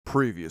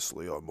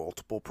Previously on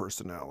Multiple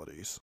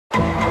Personalities.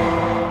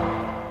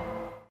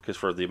 Because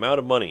for the amount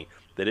of money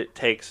that it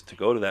takes to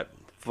go to that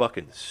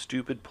fucking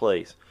stupid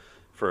place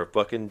for a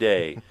fucking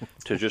day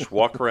to just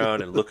walk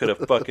around and look at a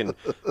fucking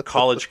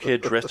college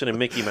kid dressed in a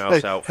Mickey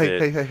Mouse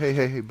outfit.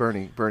 Hey,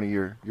 Bernie,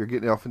 you're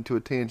getting off into a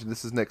tangent.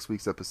 This is next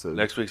week's episode.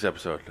 Next week's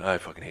episode. I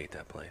fucking hate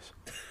that place.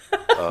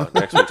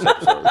 Next week's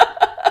episode.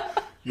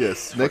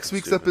 Yes, next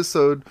week's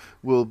episode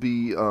will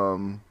be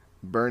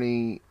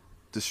Bernie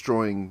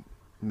destroying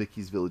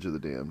Mickey's Village of the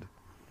Damned.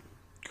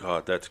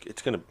 God,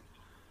 it's gonna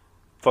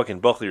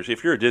fucking buckle your seat.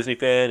 If you're a Disney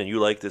fan and you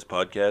like this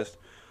podcast,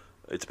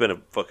 it's been a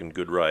fucking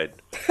good ride.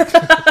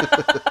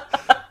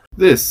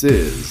 This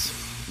is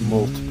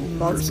Multiple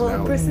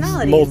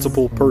Personalities.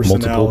 Multiple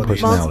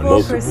personalities.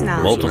 Multiple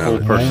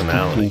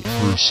personalities.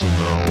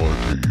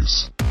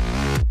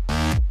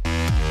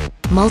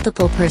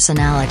 Multiple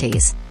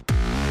personalities.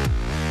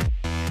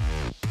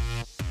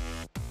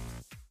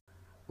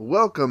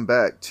 Welcome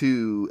back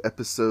to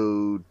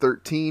episode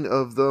 13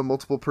 of the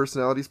Multiple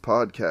Personalities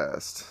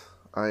podcast.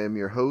 I am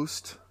your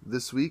host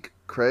this week,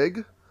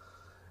 Craig,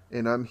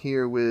 and I'm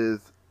here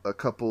with a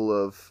couple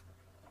of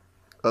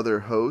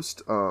other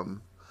hosts.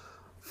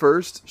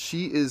 First,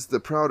 she is the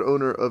proud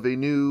owner of a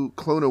new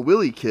Clone a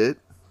Willy kit,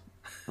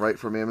 right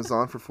from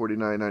Amazon for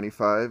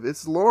 $49.95.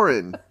 It's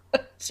Lauren.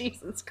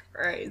 Jesus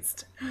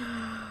Christ.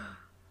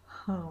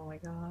 Oh my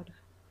God.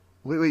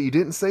 Wait, you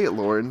didn't say it,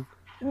 Lauren.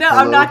 No,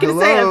 hello, I'm not going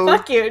to say it.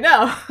 Fuck you.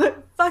 No.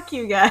 Fuck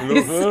you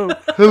guys. Hello.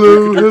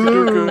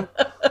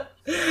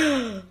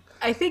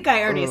 I think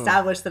I already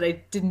established that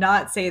I did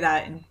not say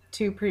that in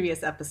 2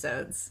 previous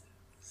episodes.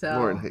 So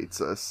Lauren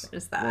hates us.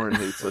 Lauren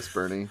hates us,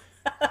 Bernie.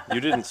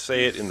 You didn't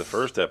say it in the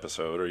first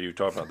episode. Are you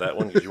talking about that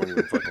one? Because you weren't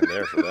even fucking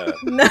there for that.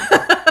 No.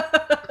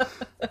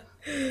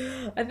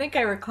 I think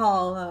I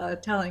recall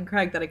telling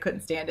Craig that I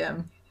couldn't stand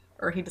him.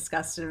 Or he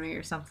disgusted me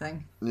or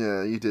something.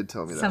 Yeah, you did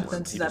tell me that.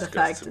 Something to that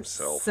effect.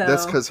 Himself. So...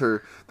 That's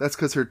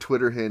because her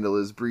Twitter handle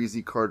is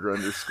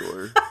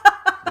BreezyCarter_.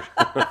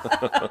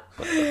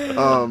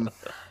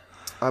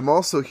 I'm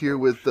also here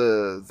with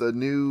the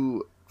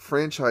new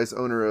franchise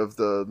owner of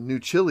the new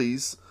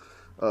Chili's,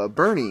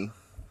 Bernie.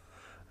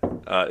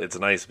 It's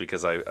nice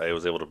because I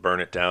was able to burn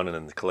it down and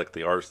then collect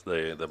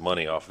the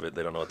money off of it.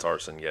 They don't know it's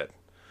arson yet.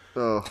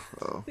 Oh,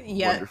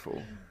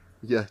 wonderful.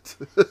 Yet.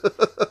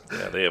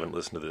 Yeah, they haven't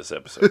listened to this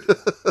episode.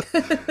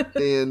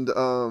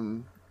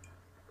 And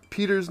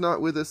Peter's not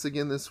with us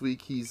again this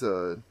week. He's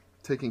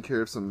taking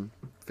care of some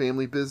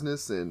family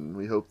business, and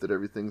we hope that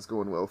everything's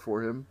going well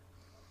for him.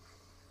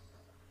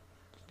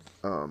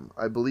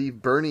 I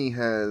believe Bernie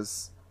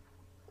has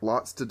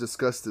lots to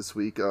discuss this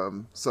week.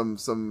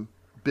 Some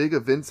big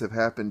events have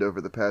happened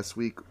over the past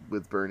week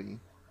with Bernie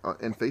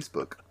and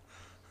Facebook.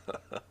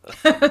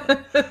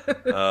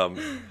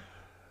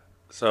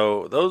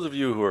 So those of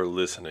you who are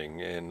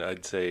listening, and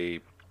I'd say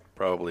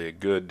probably a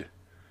good,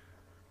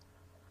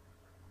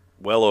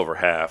 well over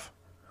half,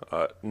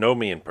 know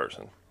me in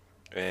person.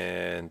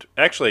 And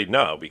actually,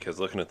 no, because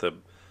looking at the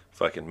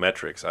fucking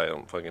metrics, I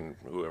don't fucking,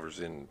 whoever's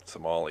in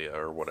Somalia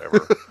or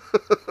whatever,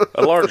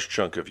 a large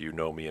chunk of you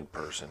know me in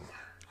person.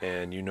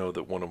 And you know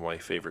that one of my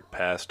favorite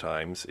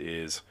pastimes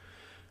is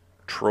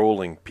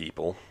trolling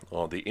people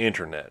on the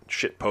internet,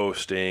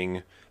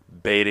 shitposting,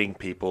 baiting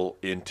people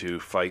into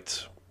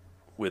fights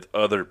with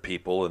other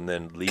people and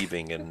then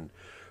leaving and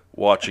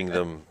watching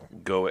them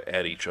go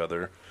at each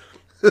other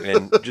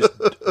and just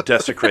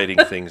desecrating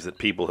things that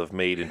people have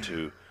made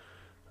into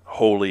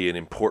holy and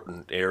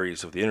important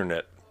areas of the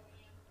internet,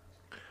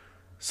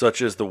 such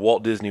as the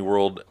Walt Disney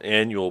World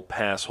Annual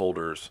Pass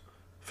Holders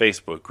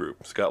Facebook group.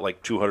 It's got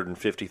like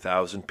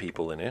 250,000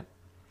 people in it.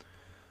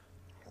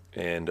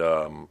 And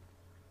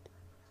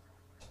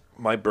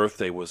my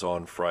birthday was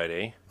on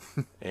Friday,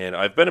 and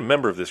I've been a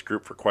member of this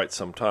group for quite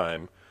some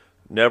time.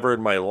 Never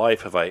in my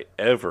life have I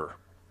ever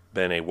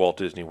been a Walt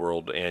Disney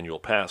World Annual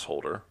Pass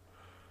holder.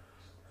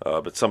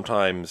 But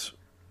sometimes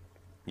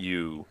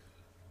you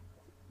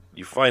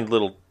find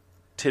little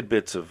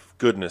tidbits of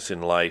goodness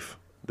in life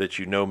that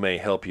you know may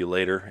help you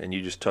later, and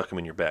you just tuck them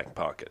in your back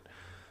pocket.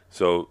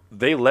 So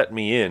they let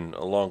me in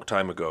a long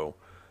time ago,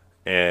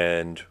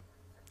 and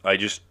I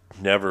just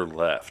never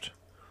left.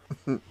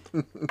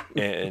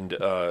 And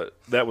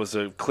that was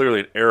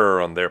clearly an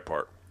error on their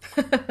part.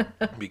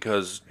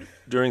 Because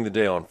during the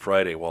day on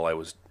Friday, while I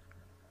was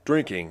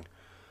drinking,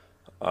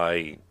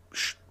 I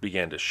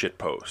began to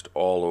shitpost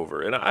all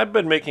over. And I've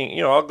been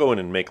making, I'll go in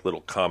and make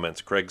little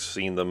comments. Craig's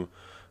seen them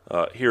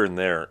here and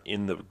there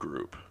in the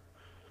group,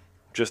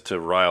 just to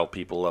rile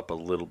people up a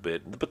little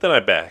bit. But then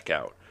I back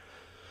out.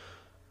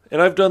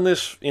 And I've done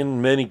this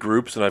in many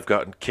groups, and I've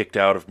gotten kicked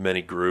out of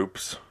many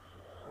groups.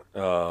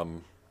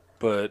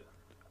 But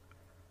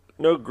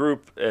no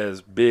group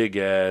as big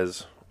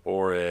as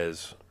or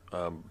as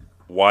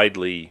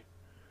widely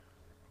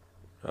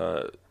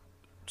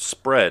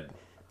spread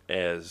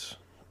as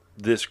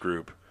this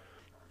group.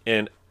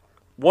 And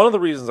one of the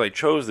reasons I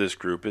chose this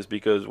group is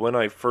because when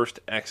I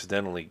first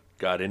accidentally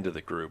got into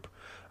the group,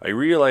 I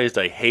realized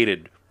I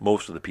hated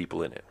most of the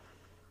people in it.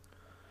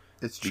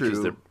 It's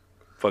true.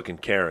 fucking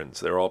Karens.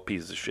 They're all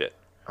pieces of shit.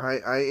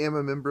 I am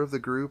a member of the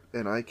group,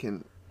 and I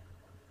can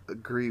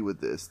agree with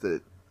this,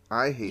 that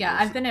I hate... Yeah,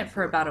 I've been in it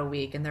for about a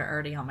week, and they're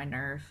already on my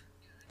nerve.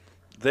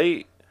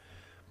 They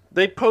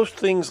post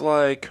things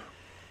like,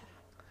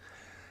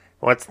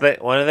 what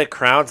do the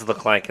crowds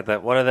look like?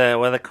 What do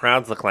the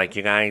crowds look like,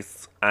 you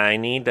guys? I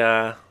need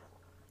to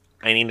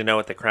know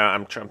what the crowd...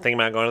 I'm thinking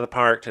about going to the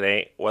park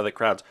today. What are the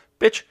crowds?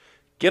 Bitch,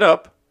 get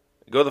up,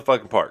 go to the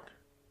fucking park.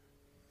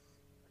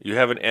 You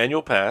have an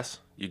annual pass.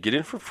 You get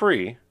in for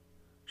free. You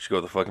should go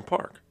to the fucking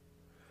park.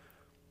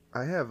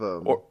 I have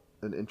an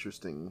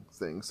interesting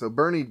thing. So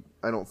Bernie,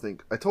 I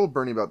told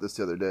Bernie about this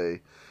the other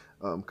day,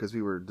 because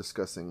we were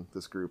discussing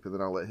this group, and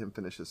then I'll let him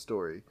finish his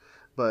story.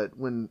 But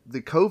when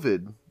the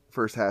COVID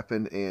first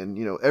happened, and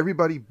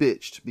everybody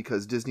bitched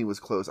because Disney was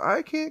closed.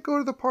 I can't go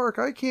to the park.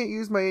 I can't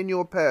use my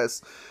annual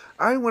pass.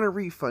 I want a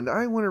refund.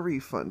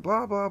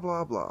 Blah blah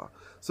blah blah.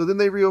 So then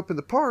they reopened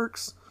the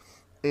parks,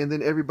 and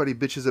then everybody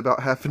bitches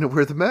about having to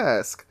wear the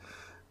mask.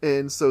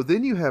 And so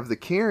then you have the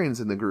Karens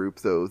in the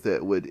group, though,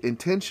 that would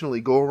intentionally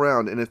go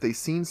around, and if they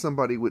seen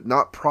somebody with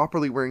not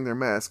properly wearing their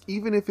mask,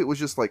 even if it was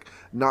just like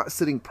not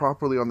sitting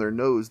properly on their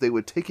nose, they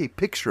would take a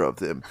picture of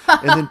them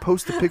and then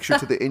post the picture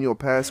to the annual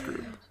pass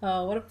group.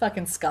 Oh, what a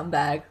fucking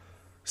scumbag.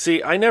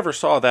 See, I never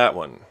saw that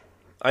one.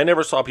 I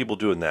never saw people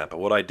doing that, but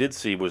what I did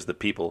see was the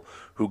people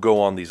who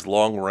go on these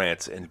long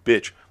rants and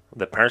bitch.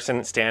 The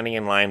person standing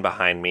in line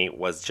behind me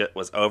was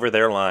over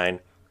their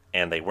line,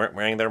 and they weren't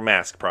wearing their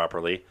mask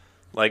properly.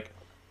 Like,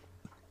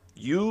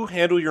 you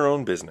handle your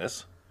own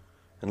business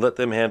and let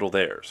them handle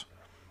theirs.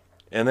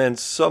 And then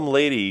some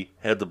lady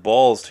had the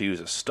balls to use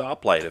a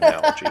stoplight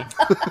analogy.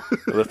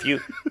 Well, if you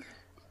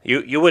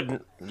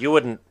wouldn't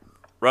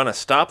run a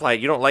stoplight.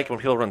 You don't like when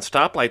people run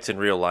stoplights in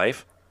real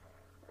life.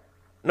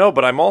 No,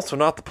 but I'm also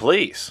not the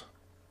police.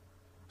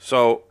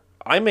 So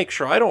I make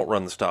sure I don't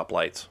run the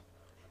stoplights.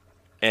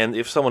 And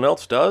if someone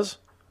else does,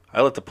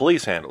 I let the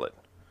police handle it.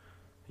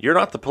 You're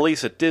not the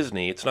police at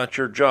Disney. It's not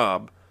your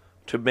job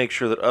to make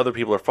sure that other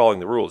people are following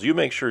the rules. You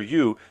make sure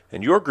you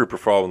and your group are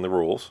following the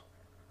rules,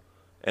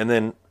 and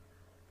then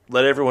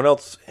let everyone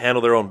else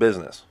handle their own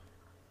business.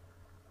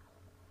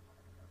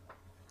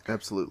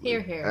 Absolutely.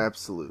 Hear, hear.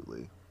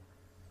 Absolutely.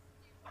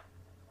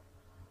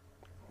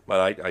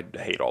 But I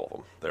hate all of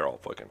them. They're all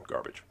fucking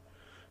garbage.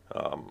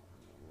 I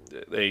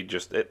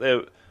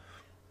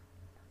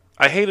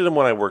hated them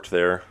when I worked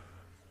there,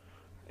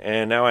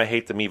 and now I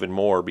hate them even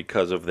more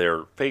because of their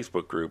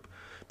Facebook group.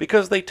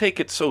 Because they take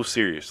it so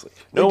seriously.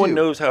 No one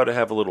knows how to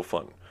have a little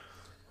fun.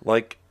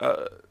 Like,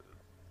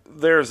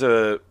 there's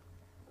a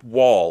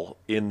wall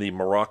in the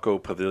Morocco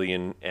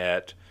Pavilion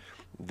at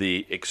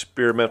the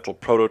Experimental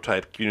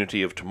Prototype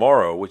Community of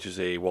Tomorrow, which is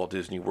a Walt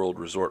Disney World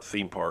Resort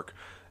theme park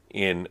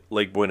in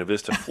Lake Buena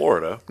Vista,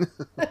 Florida.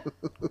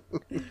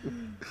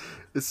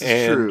 This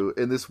is true,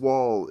 and this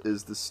wall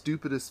is the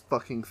stupidest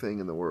fucking thing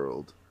in the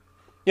world.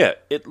 Yeah,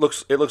 it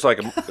looks like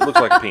a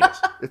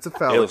penis. It's a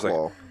phallic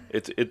wall.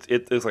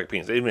 It looks like a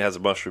penis. It even has a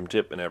mushroom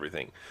tip and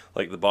everything.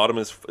 Like the bottom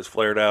is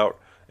flared out,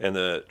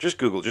 and just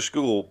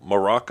Google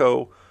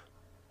Morocco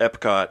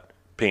Epcot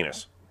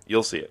penis.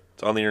 You'll see it.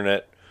 It's on the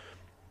internet.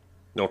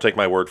 Don't take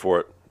my word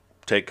for it.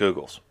 Take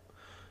Google's.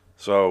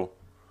 So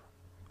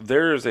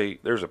there's a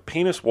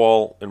penis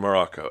wall in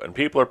Morocco, and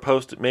people are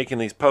making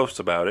these posts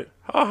about it.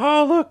 Ha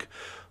ha!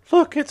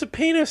 Look, it's a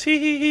penis. Hee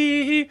hee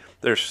hee hee.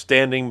 They're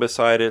standing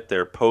beside it.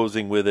 They're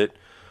posing with it.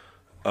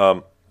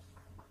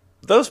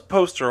 Those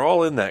posts are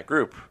all in that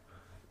group.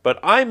 But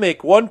I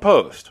make one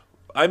post.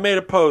 I made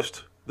a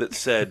post that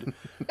said,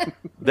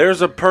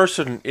 there's a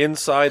person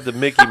inside the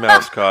Mickey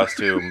Mouse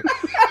costume,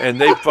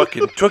 and they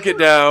fucking took it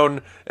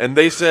down, and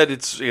they said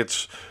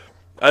it's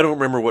I don't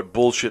remember what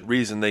bullshit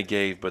reason they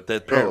gave, but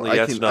apparently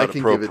that's not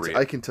appropriate.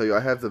 I can tell you,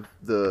 I have the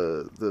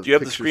Do you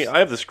have the screen? I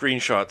have the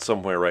screenshot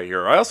somewhere right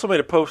here. I also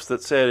made a post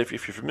that said, if you're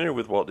familiar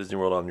with Walt Disney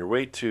World, on your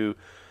way to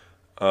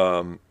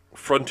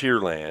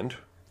Frontierland,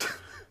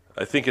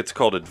 I think it's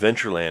called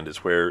Adventureland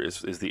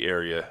is the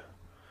area.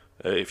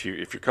 If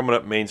you're coming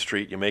up Main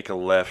Street, you make a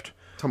left.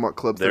 Talking about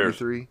Club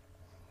 33?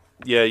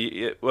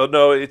 Yeah. Well,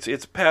 no,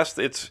 it's past.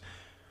 It's.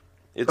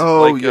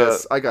 Oh, like,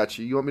 yes, I got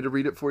you. You want me to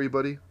read it for you,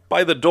 buddy?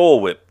 By the Dole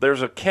Whip,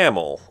 there's a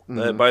camel.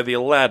 By the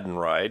Aladdin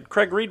ride.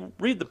 Craig,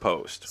 read the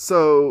post.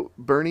 So,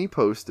 Bernie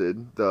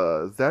posted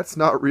the "That's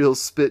not real"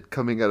 spit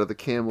coming out of the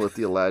camel at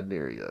the Aladdin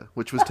area,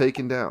 which was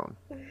taken down.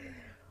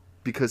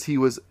 Because he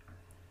was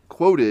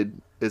quoted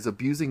as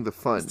abusing the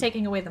fun. He's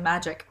taking away the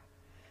magic.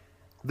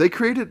 They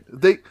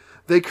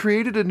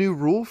created a new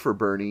rule for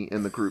Bernie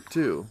in the group,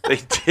 too. They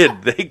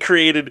did. They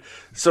created...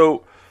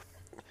 So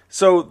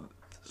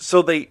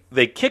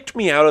they kicked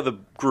me out of the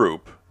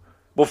group.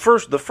 Well,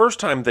 the first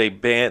time they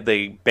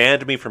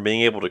banned me from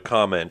being able to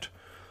comment.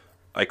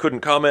 I couldn't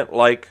comment,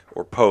 like,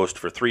 or post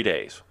for 3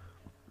 days.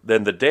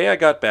 Then the day I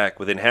got back,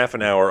 within half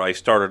an hour, I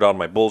started on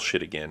my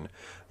bullshit again.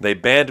 They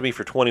banned me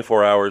for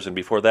 24 hours, and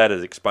before that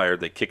had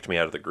expired, they kicked me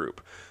out of the group.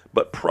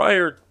 But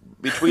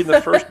between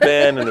the first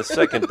ban and the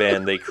second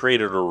ban, they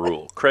created a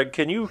rule. Craig,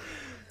 can you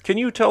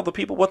tell the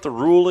people what the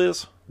rule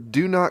is?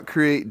 Do not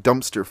create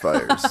dumpster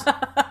fires.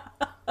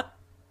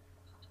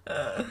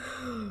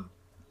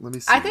 Let me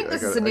see. I think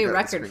this is a new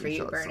record for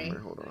you, Bernie.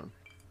 Hold on.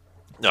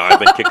 No, I've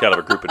been kicked out of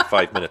a group in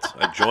 5 minutes.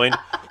 I joined,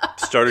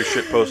 started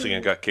shit posting,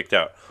 and got kicked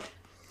out.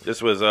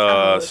 This was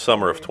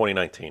summer of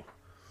 2019.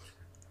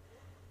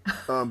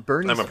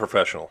 Bernie's, I'm a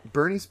professional.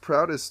 Bernie's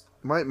proudest.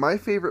 My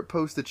favorite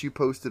post that you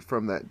posted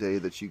from that day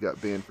that you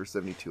got banned for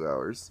 72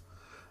 hours.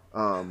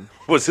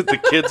 Was it the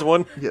kids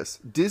one? Yes.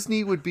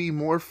 Disney would be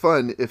more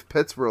fun if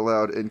pets were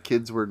allowed and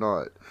kids were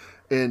not.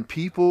 And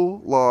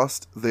people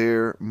lost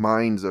their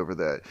minds over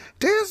that.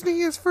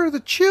 Disney is for the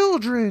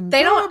children.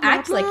 They blah, don't blah,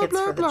 act blah, like it's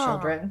blah, for the blah.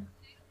 children.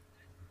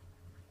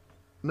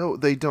 No,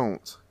 they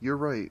don't. You're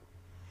right.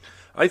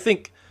 I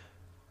think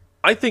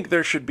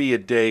there should be a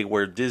day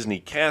where Disney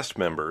cast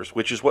members,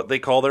 which is what they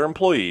call their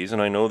employees,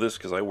 and I know this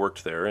because I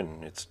worked there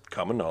and it's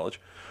common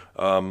knowledge,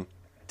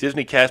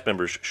 Disney cast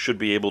members should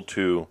be able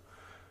to,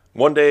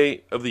 one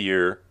day of the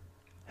year,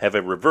 have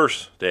a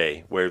reverse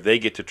day where they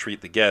get to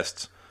treat the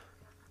guests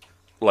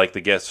like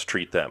the guests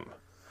treat them.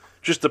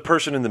 Just the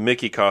person in the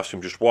Mickey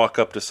costume just walk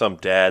up to some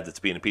dad that's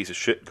being a piece of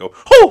shit and go,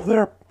 "Oh,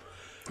 there!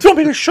 Do you want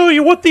me to show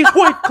you what these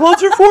white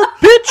gloves are for,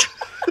 bitch?"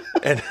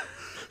 And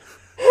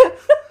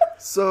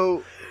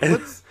so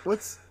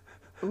what's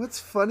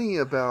funny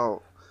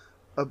about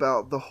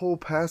the whole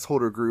pass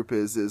holder group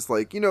is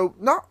like,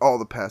 not all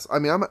the pass. I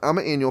mean, I'm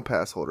an annual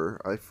pass holder.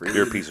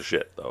 you're a piece of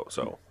shit though.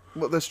 So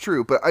well, that's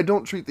true, but I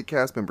don't treat the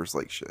cast members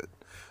like shit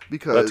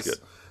because that's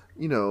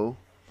good.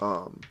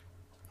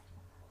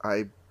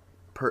 I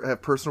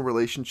have personal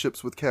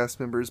relationships with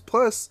cast members.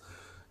 Plus,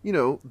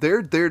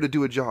 they're there to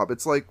do a job.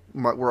 It's like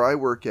where I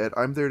work at.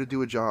 I'm there to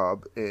do a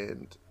job,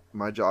 and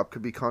my job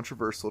could be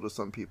controversial to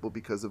some people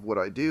because of what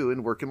I do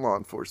and work in law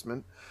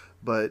enforcement.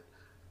 But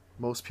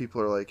most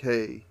people are like,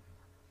 hey,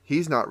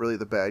 he's not really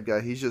the bad guy.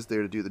 He's just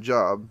there to do the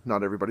job.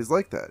 Not everybody's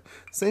like that.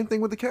 Same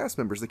thing with the cast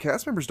members. The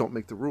cast members don't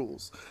make the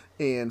rules.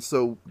 And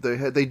so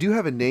they do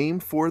have a name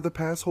for the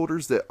pass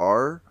holders that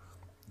are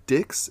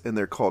dicks, and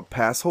they're called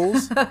pass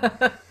holes.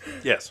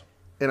 Yes.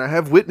 And I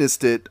have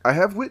witnessed it. I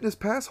have witnessed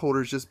pass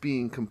holders just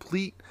being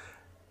complete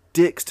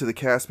dicks to the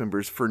cast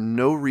members for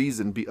no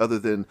reason other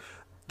than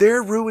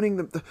they're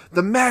ruining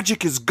the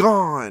magic is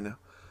gone.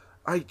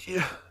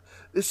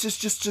 It's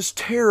just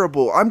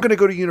terrible. I'm gonna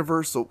go to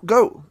Universal.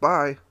 Go,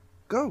 bye,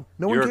 go.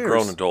 No one cares. You're a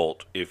grown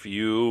adult. If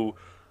you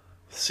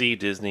see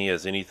Disney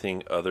as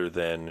anything other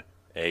than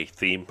a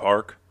theme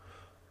park,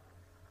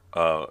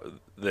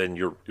 then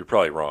you're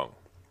probably wrong.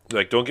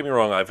 Like, don't get me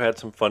wrong. I've had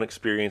some fun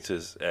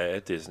experiences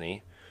at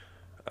Disney.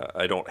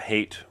 I don't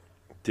hate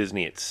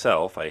Disney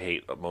itself. I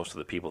hate most of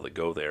the people that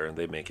go there, and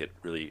they make it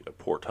really a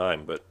poor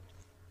time. But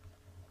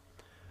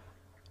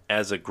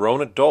as a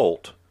grown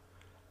adult,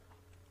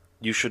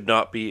 you should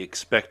not be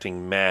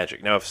expecting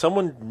magic. Now, if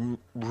someone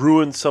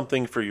ruins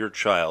something for your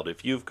child,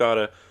 if you've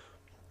got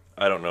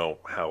I don't know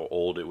how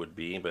old it would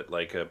be, but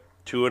like a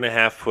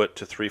 2.5 foot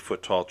to 3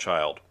 foot tall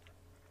child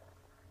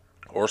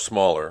or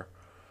smaller,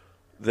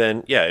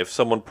 then yeah, if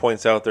someone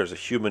points out there's a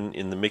human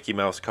in the Mickey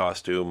Mouse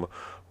costume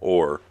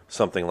or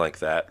something like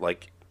that,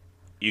 like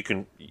you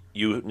don't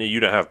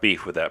have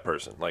beef with that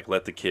person. Like,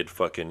 let the kid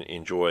fucking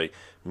enjoy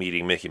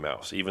meeting Mickey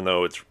Mouse, even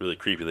though it's really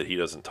creepy that he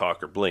doesn't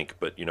talk or blink.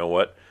 But you know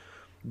what?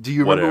 Do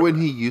you remember when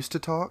he used to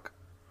talk?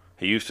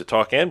 He used to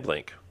talk and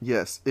blink.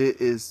 Yes,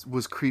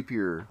 was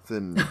creepier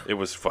than... It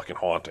was fucking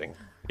haunting.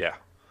 Yeah.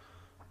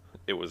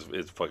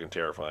 It's fucking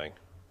terrifying.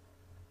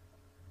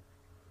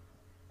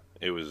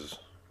 I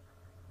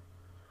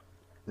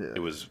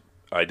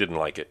didn't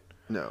like it.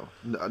 No,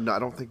 I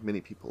don't think many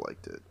people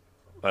liked it.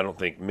 I don't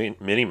think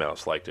Minnie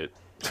Mouse liked it.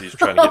 She's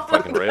trying to get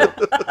fucking railed.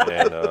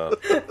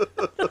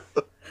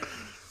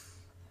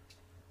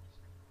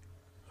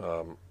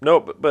 And, no,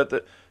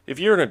 but if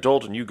you're an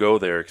adult and you go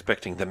there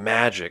expecting the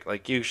magic,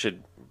 like you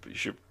should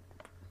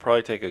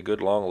probably take a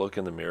good long look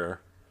in the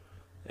mirror,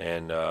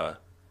 and the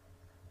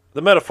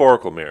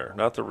metaphorical mirror,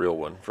 not the real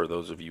one, for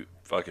those of you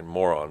fucking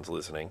morons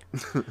listening.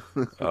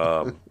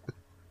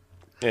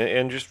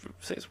 And just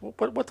say,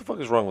 what the fuck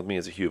is wrong with me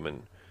as a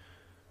human?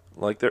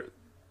 Like,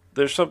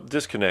 there's some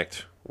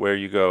disconnect where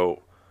you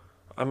go,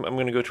 I'm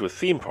going to go to a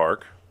theme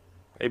park,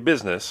 a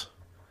business,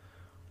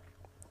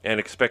 and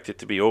expect it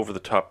to be over the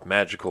top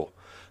magical.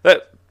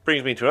 That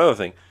brings me to another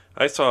thing.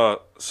 I saw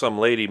some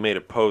lady made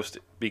a post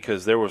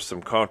because there was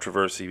some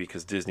controversy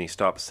because Disney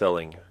stopped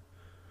selling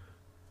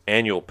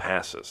annual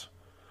passes,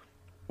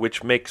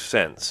 which makes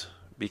sense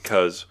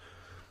because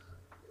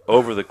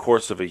over the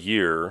course of a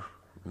year,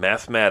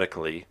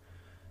 mathematically,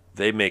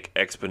 they make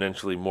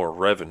exponentially more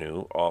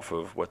revenue off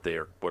of what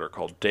are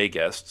called day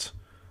guests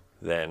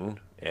than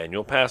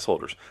annual pass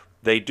holders.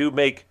 They do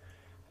make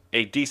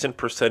a decent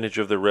percentage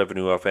of their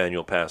revenue off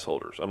annual pass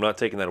holders. I'm not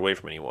taking that away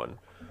from anyone.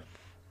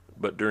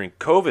 But during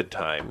COVID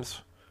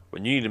times,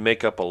 when you need to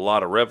make up a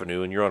lot of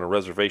revenue and you're on a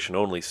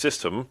reservation-only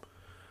system,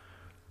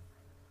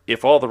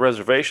 if all the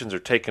reservations are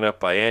taken up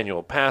by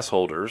annual pass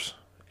holders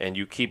and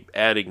you keep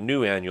adding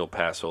new annual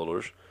pass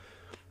holders,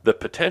 the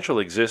potential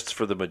exists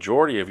for the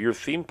majority of your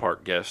theme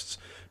park guests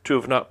to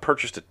have not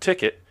purchased a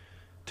ticket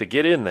to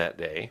get in that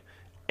day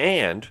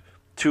and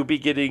to be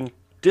getting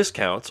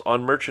discounts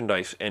on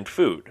merchandise and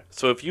food.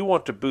 So if you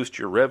want to boost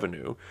your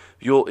revenue,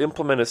 you'll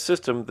implement a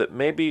system that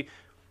maybe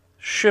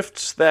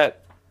shifts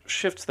that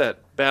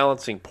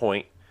balancing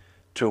point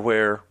to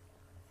where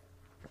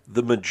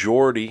the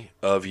majority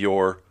of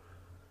your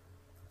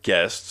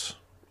guests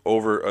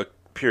over a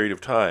period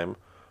of time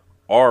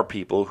are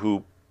people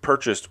who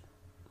purchased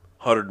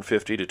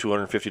 $150 to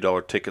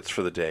 $250 tickets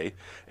for the day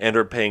and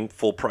are paying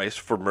full price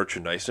for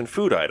merchandise and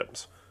food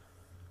items.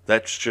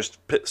 That's just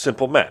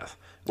simple math.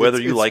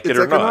 Whether you like it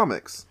or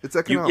economics. not. It's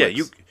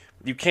economics.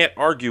 You can't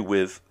argue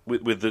with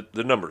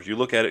the numbers. You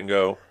look at it and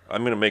go,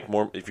 I'm going to make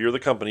more. If you're the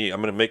company,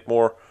 I'm going to make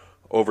more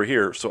over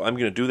here, so I'm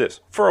going to do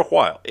this for a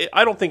while.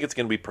 I don't think it's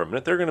going to be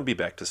permanent. They're going to be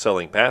back to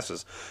selling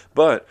passes.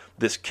 But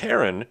this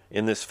Karen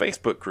in this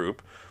Facebook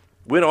group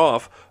went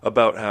off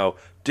about how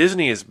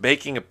Disney is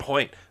making a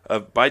point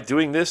of, by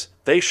doing this,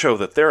 they show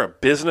that they're a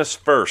business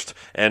first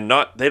and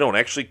they don't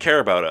actually care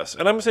about us.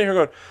 And I'm sitting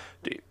here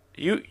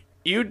going,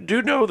 you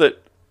do know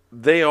that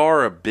they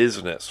are a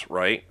business,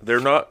 right? They're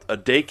not a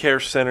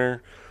daycare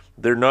center.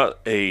 They're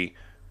not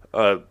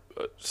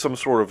some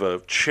sort of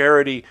a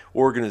charity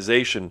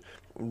organization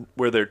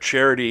where their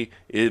charity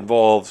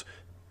involves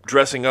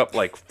dressing up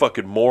like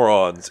fucking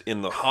morons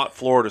in the hot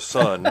Florida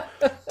sun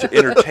to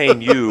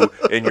entertain you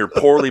and your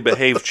poorly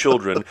behaved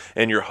children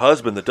and your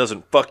husband that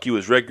doesn't fuck you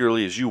as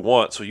regularly as you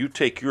want, so you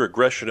take your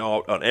aggression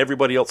out on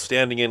everybody else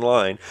standing in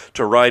line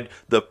to ride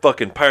the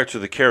fucking Pirates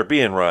of the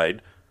Caribbean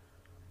ride.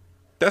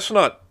 That's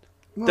not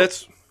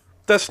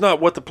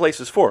what the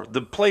place is for.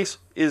 The place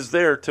is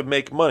there to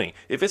make money.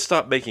 If it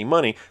stopped making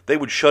money, they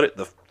would shut it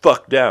the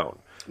fuck down.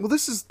 Well,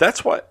 this is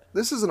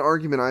an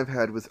argument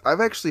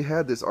I've actually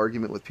had this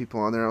argument with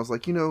people on there. I was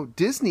like,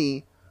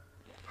 Disney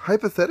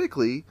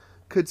hypothetically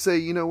could say,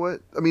 you know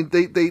what? I mean,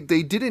 they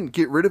didn't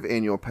get rid of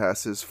annual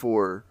passes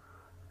for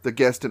the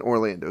guest in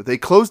Orlando. They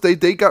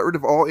got rid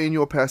of all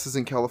annual passes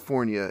in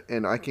California,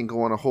 and I can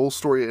go on a whole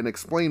story and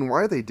explain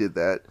why they did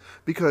that,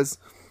 because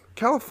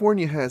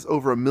California has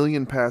over 1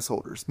 million pass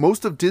holders.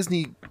 Most of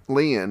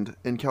Disneyland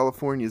in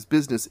California's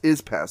business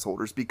is pass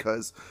holders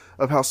because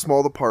of how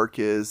small the park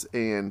is,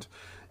 and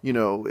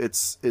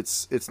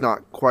it's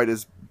not quite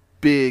as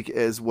big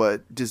as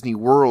what Disney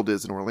World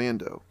is in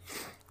Orlando.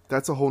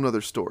 That's a whole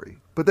nother story.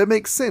 But that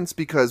makes sense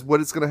because what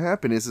is going to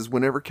happen is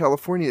whenever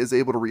California is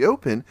able to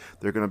reopen,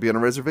 they're going to be on a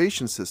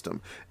reservation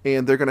system.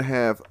 And they're going to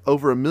have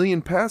over 1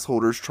 million pass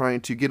holders trying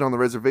to get on the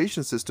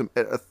reservation system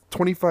at a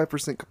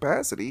 25%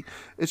 capacity.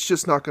 It's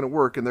just not going to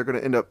work, and they're going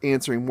to end up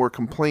answering more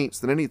complaints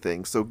than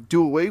anything. So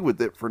do away with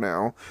it for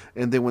now,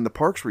 and then when the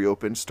parks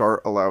reopen,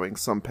 start allowing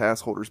some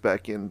pass holders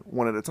back in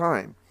one at a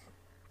time.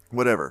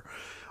 Whatever.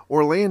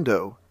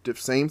 Orlando,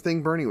 same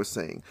thing Bernie was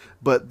saying.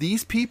 But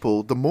these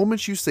people, the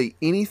moment you say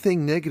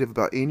anything negative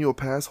about annual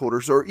pass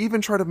holders, or even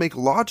try to make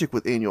logic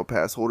with annual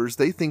pass holders,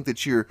 they think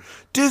that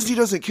Disney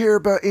doesn't care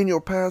about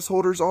annual pass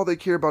holders. All they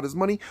care about is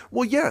money.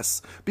 Well,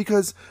 yes,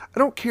 because I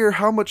don't care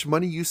how much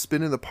money you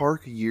spend in the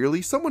park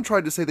yearly. Someone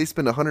tried to say they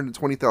spend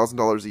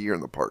 $120,000 a year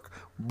in the park.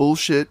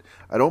 Bullshit.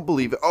 I don't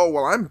believe it. Oh,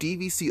 well, I'm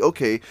DVC.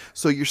 Okay,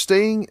 so you're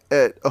staying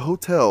at a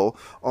hotel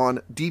on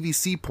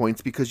DVC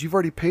points because you've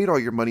already paid all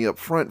your money up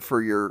front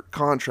for your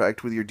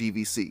contract with your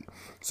DVC.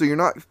 So you're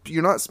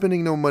not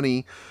spending no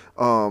money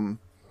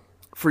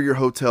for your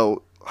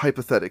hotel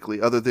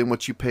hypothetically, other than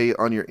what you pay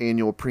on your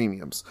annual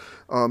premiums.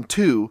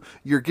 2,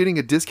 you're getting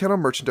a discount on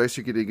merchandise.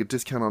 You're getting a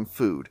discount on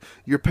food.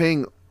 You're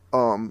paying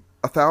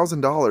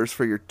 $1,000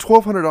 for your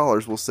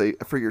 $1,200, we'll say,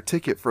 for your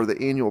ticket for the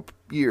annual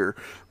year.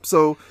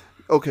 So,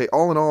 okay,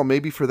 all in all,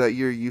 maybe for that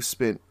year you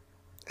spent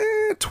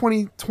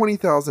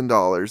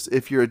 $20,000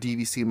 if you're a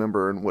DVC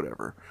member and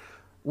whatever.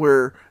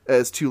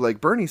 Whereas to, like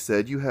Bernie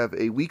said, you have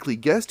a weekly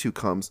guest who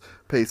comes,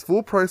 pays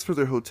full price for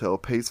their hotel,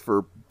 pays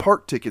for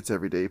park tickets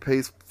every day,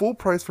 pays full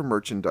price for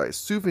merchandise,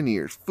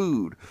 souvenirs,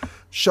 food,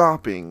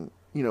 shopping,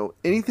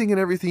 anything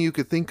and everything you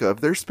could think of.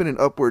 They're spending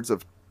upwards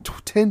of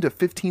 $10,000 to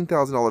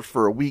 $15,000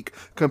 for a week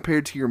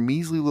compared to your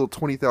measly little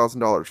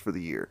 $20,000 for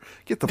the year.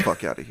 Get the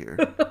fuck out of here.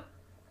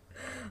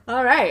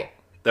 All right.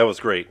 That was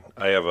great.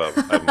 I have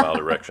a mild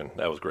erection.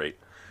 That was great.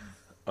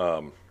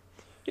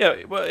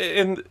 Yeah, well,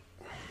 and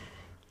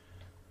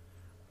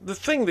the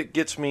thing that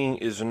gets me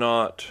is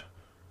not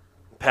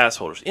pass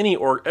holders.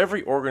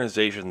 Every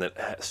organization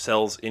that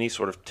sells any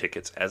sort of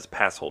tickets as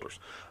pass holders.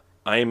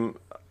 I'm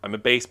a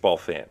baseball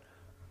fan.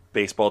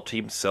 Baseball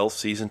teams sell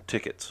season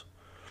tickets.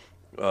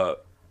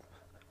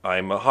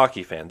 I'm a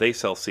hockey fan. They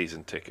sell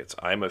season tickets.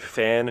 I'm a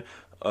fan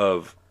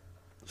of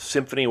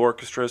symphony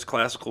orchestras,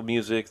 classical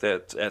music,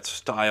 that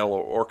style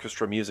or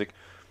orchestra music.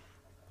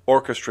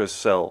 Orchestras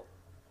sell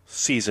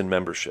season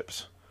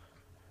memberships.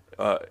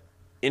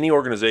 Any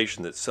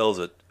organization that sells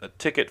a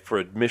ticket for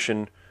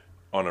admission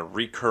on a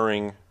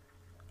recurring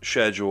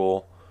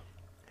schedule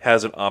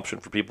has an option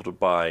for people to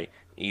buy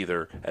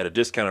either at a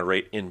discounted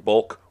rate in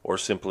bulk or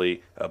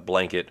simply a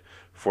blanket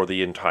for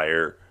the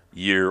entire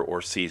year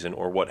or season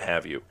or what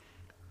have you.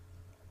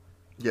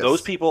 Yes.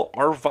 Those people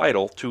are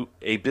vital to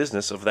a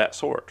business of that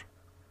sort.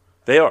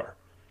 They are.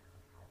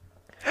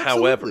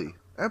 However,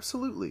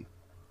 absolutely.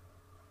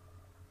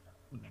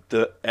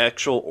 The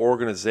actual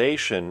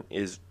organization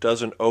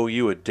doesn't owe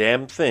you a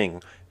damn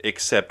thing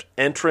except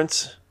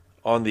entrance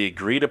on the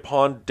agreed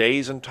upon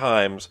days and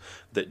times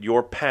that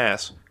your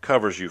pass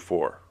covers you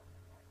for.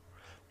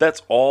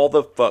 That's all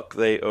the fuck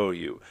they owe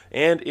you.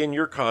 And in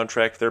your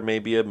contract, there may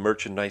be a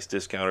merchandise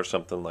discount or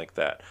something like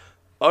that.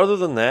 Other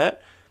than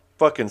that,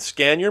 fucking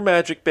scan your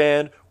magic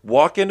band,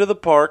 walk into the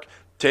park,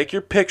 take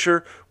your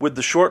picture with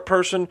the short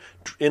person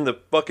in the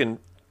fucking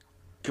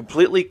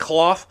completely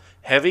cloth,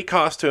 heavy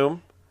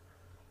costume,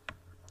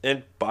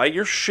 and buy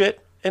your shit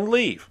and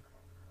leave.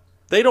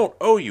 They don't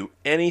owe you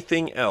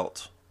anything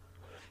else.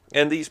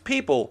 And these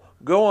people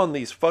go on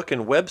these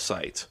fucking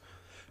websites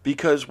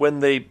because when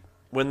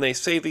they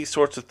say these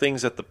sorts of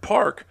things at the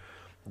park,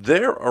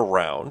 they're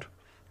around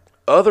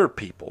other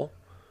people,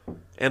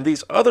 and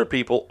these other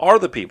people are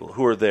the people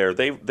who are there.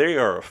 They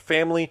are a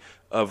family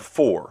of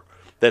 4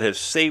 that has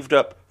saved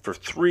up for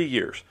 3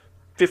 years,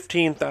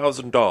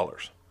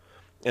 $15,000,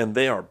 and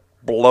they are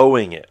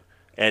blowing it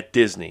at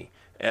Disney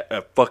at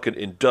a fucking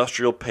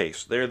industrial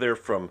pace. They're there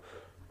from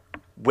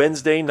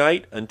Wednesday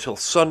night until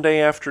Sunday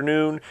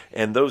afternoon,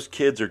 and those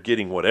kids are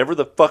getting whatever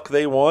the fuck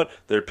they want.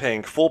 They're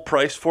paying full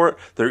price for it.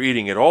 They're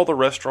eating at all the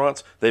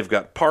restaurants. They've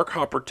got park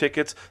hopper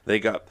tickets. They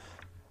got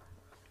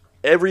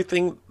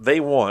everything they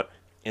want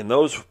in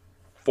those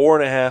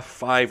 4.5,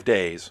 5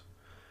 days.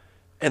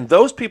 And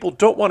those people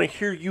don't want to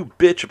hear you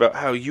bitch about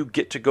how you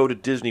get to go to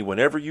Disney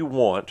whenever you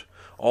want,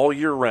 all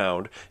year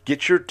round,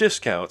 get your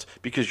discounts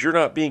because you're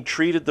not being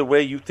treated the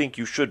way you think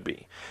you should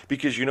be.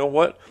 Because you know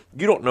what?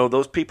 You don't know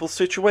those people's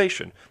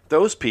situation.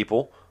 Those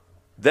people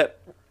that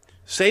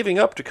saving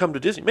up to come to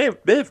Disney may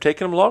have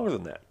taken them longer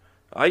than that.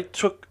 I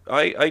took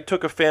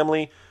a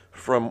family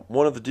from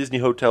one of the Disney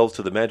hotels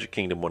to the Magic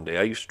Kingdom one day.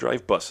 I used to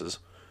drive buses,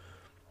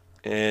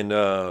 and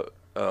I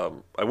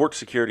worked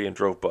security and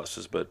drove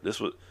buses. But this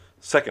was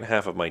second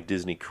half of my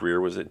Disney career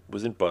was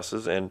in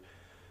buses, and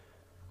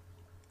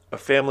a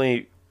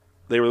family.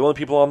 They were the only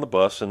people on the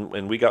bus,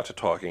 and we got to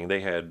talking. They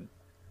had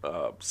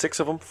 6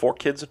 of them, 4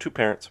 kids and 2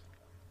 parents.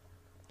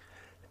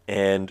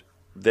 And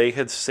they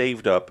had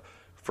saved up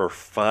for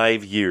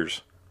 5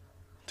 years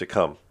to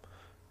come.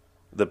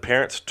 The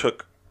parents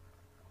took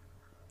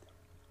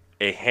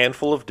a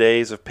handful of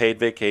days of paid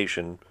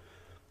vacation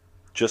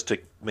just to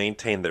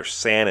maintain their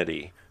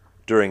sanity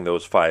during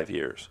those 5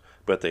 years.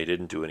 But they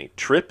didn't do any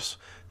trips.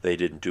 They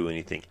didn't do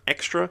anything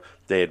extra.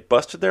 They had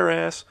busted their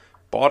ass,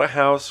 bought a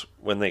house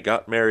when they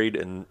got married,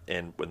 and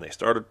when they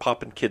started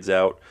popping kids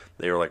out,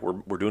 they were like,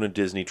 we're doing a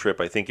Disney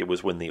trip. I think it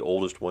was when the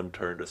oldest one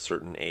turned a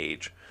certain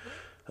age.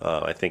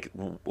 I think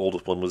the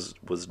oldest one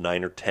was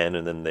 9 or 10,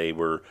 and then they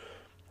were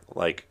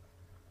like,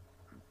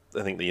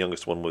 I think the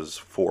youngest one was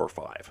 4 or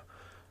 5.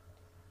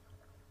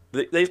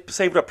 They've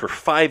saved up for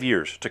 5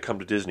 years to come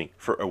to Disney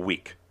for a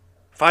week.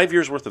 5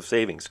 years worth of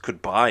savings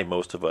could buy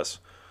most of us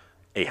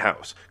a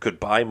house, could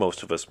buy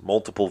most of us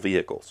multiple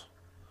vehicles,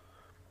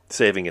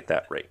 saving at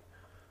that rate.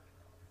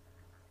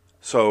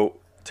 So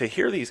to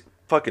hear these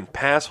fucking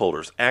pass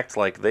holders act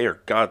like they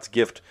are God's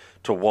gift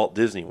to Walt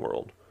Disney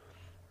World,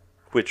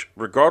 which,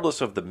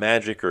 regardless of the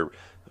magic or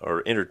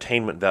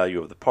entertainment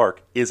value of the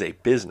park, is a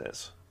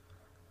business.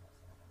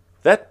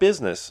 That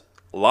business,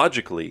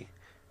 logically,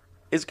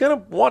 is going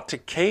to want to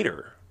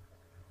cater.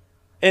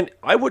 And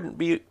I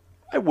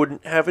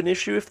wouldn't have an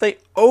issue if they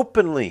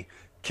openly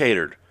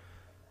catered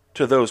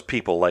to those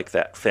people like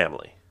that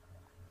family.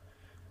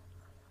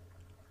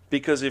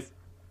 Because if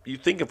you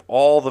think of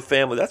all the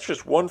family, that's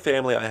just one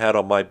family I had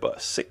on my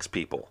bus, 6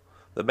 people.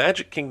 The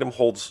Magic Kingdom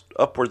holds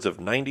upwards of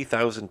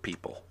 90,000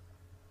 people.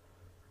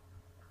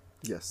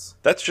 Yes.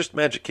 That's just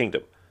Magic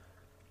Kingdom.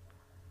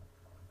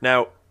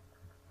 Now,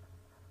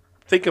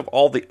 think of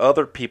all the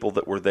other people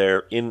that were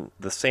there in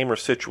the same or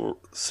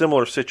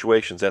similar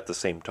situations at the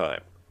same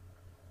time.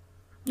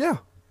 Yeah.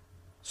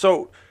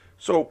 So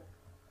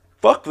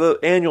fuck the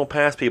annual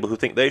pass people who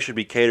think they should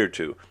be catered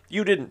to.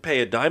 You didn't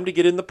pay a dime to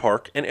get in the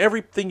park, and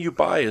everything you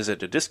buy is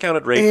at a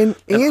discounted rate.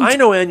 And I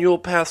know annual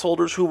pass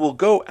holders who will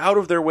go out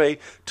of their way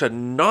to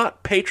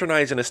not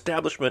patronize an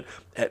establishment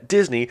at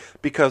Disney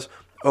because,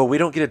 we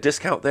don't get a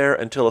discount there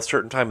until a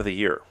certain time of the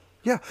year.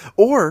 Yeah,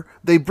 or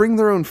they bring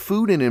their own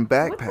food in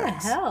backpacks.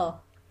 What the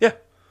hell? Yeah.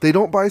 They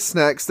don't buy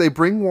snacks, they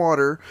bring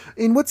water,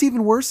 and what's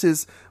even worse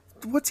is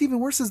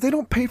they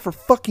don't pay for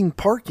fucking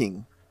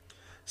parking.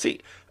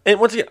 See, and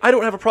once again, I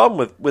don't have a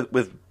problem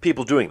with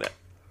people doing that.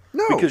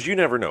 No. Because you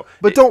never know.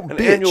 But don't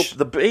bitch.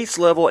 The base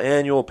level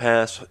annual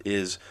pass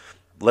is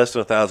less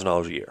than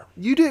 $1,000 a year.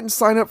 You didn't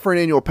sign up for an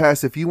annual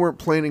pass if you weren't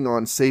planning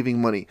on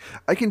saving money.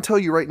 I can tell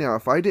you right now,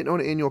 if I didn't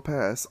own an annual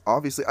pass,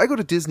 obviously, I go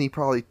to Disney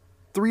probably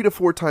 3 to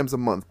 4 times a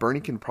month.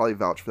 Bernie can probably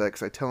vouch for that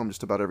because I tell him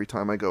just about every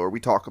time I go, or we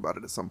talk about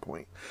it at some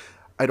point.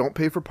 I don't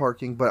pay for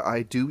parking, but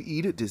I do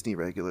eat at Disney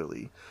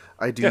regularly.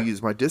 I do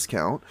use my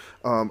discount.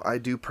 I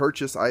do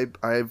purchase. I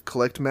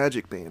collect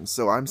magic bands,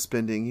 so I'm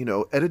spending,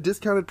 at a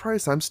discounted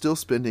price, I'm still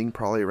spending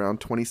probably around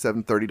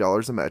 $27,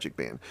 $30 a magic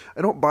band.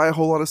 I don't buy a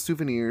whole lot of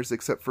souvenirs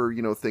except for,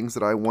 things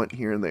that I want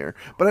here and there.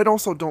 But I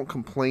also don't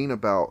complain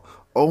about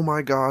oh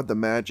my God, the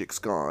magic's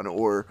gone,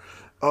 or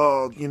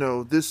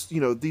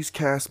these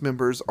cast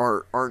members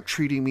aren't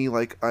treating me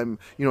like I'm,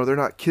 they're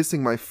not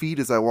kissing my feet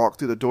as I walk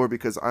through the door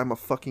because I'm a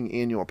fucking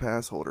annual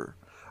pass holder.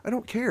 I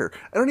don't care.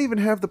 I don't even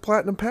have the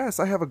platinum pass.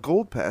 I have a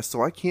gold pass,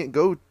 so I can't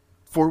go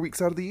 4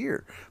 weeks out of the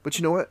year. But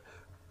you know what?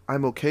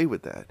 I'm okay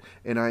with that,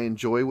 and I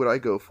enjoy what I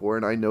go for,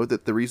 and I know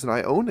that the reason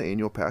I own an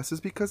annual pass is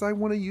because I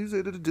want to use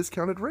it at a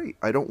discounted rate.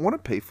 I don't want to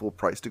pay full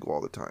price to go all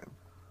the time.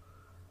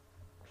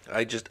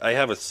 I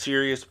have a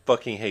serious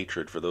fucking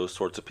hatred for those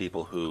sorts of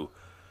people who...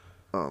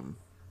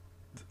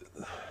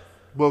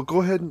 Well,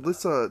 go ahead and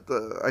let's,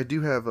 I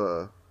do have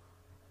and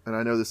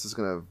I know this is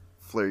going to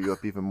flare you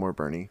up even more,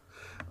 Bernie.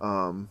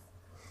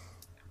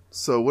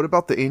 So what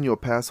about the annual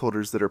pass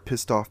holders that are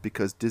pissed off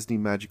because Disney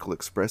Magical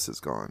Express is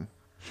gone?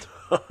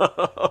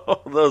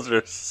 Those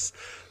are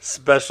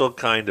special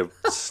kind of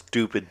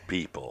stupid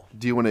people.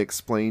 Do you want to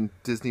explain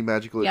Disney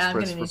Magical Express for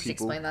people? Yeah, I'm going to need to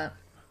explain that.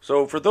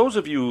 So for those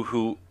of you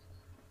who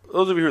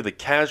are the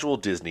casual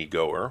Disney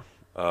goer,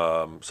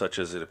 such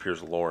as it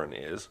appears Lauren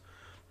is,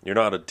 you're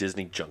not a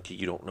Disney junkie,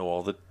 you don't know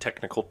all the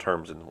technical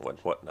terms and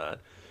whatnot.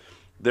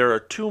 There are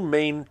two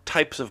main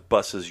types of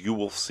buses you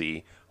will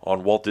see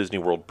on Walt Disney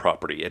World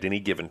property at any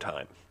given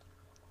time.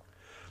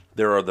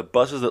 There are the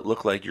buses that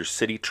look like your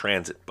city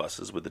transit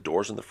buses with the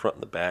doors in the front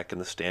and the back and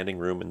the standing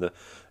room and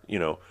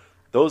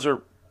those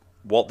are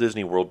Walt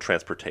Disney World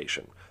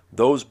transportation.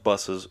 Those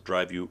buses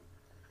drive you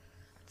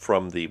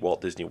from the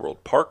Walt Disney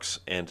World parks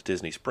and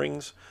Disney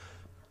Springs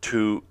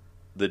to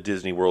the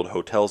Disney World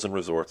hotels and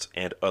resorts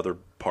and other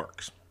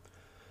parks.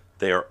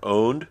 They are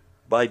owned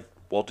by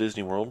Walt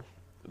Disney World.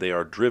 They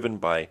are driven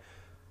by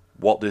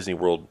Walt Disney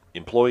World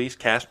employees,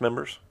 cast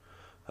members,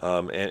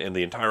 and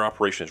the entire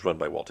operation is run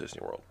by Walt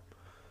Disney World.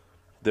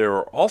 There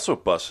are also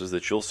buses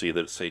that you'll see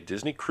that say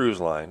Disney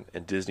Cruise Line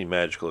and Disney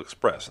Magical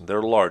Express, and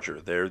they're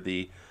larger. They're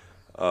the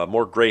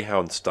more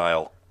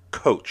Greyhound-style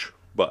coach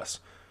bus.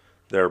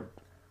 They're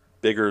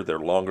bigger, they're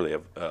longer, they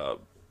have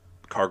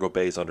cargo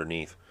bays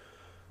underneath.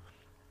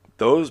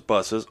 Those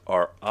buses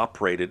are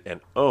operated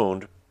and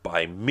owned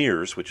by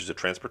Mears, which is a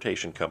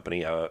transportation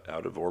company out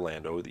of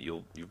Orlando. That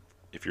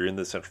if you're in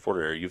the Central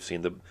Florida area, you've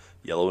seen the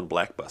yellow and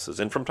black buses.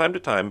 And from time to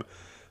time,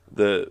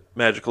 the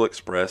Magical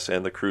Express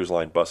and the Cruise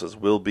Line buses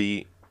will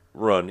be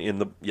run in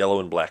the yellow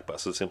and black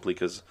buses simply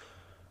because,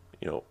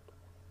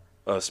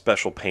 a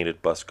special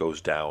painted bus goes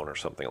down or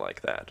something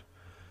like that.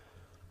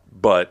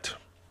 But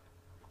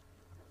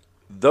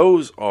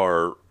those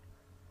are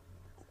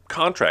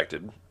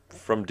contracted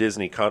from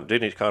Disney.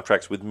 Disney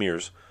contracts with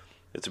Mears.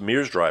 It's a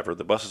Mears driver.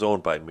 The bus is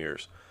owned by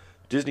Mears.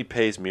 Disney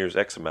pays Mears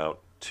X amount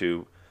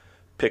to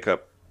pick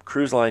up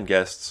Cruise Line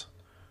guests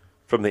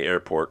from the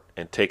airport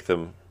and take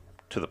them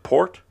to the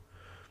port,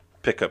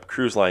 pick up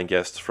Cruise Line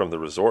guests from the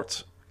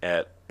resorts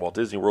at Walt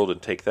Disney World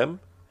and take them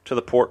to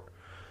the port,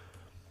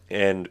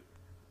 and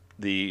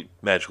the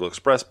Magical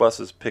Express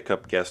buses pick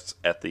up guests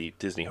at the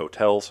Disney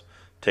hotels,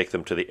 take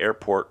them to the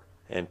airport,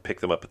 and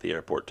pick them up at the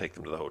airport, take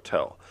them to the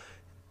hotel.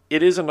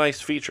 It is a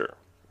nice feature.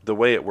 The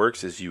way it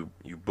works is you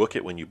book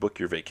it when you book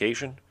your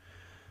vacation.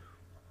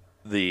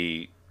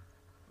 The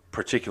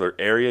particular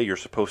area you're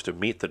supposed to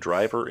meet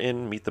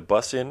the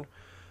bus in,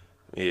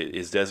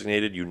 is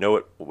designated. You know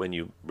it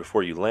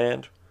before you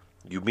land.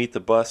 You meet the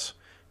bus,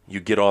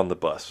 you get on the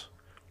bus.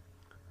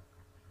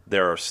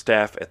 There are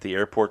staff at the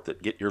airport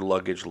that get your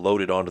luggage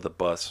loaded onto the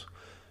bus.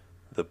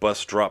 The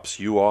bus drops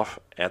you off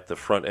at the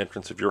front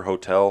entrance of your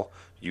hotel.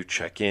 You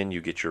check in,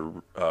 you get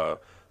your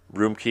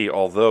room key,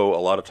 although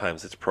a lot of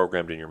times it's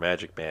programmed in your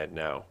Magic Band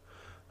now.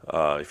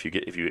 If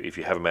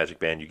you have a Magic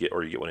Band, you get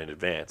one in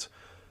advance.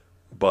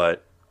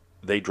 But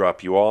they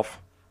drop you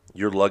off.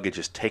 Your luggage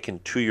is taken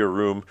to your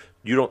room.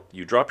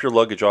 You drop your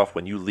luggage off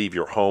when you leave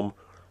your home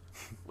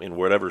in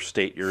whatever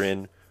state you're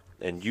in,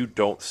 and you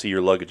don't see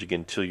your luggage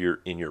again until you're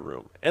in your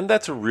room. And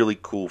that's a really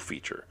cool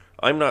feature.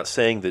 I'm not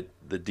saying that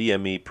the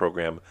DME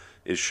program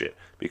is shit,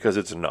 because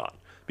it's not.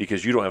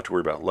 Because you don't have to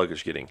worry about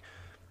luggage getting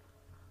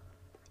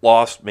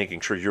lost, making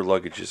sure your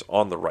luggage is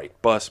on the right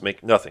bus,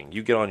 nothing.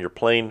 You get on your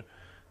plane,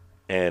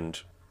 and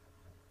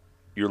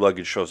your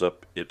luggage shows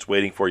up. It's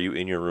waiting for you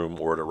in your room,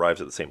 or it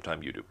arrives at the same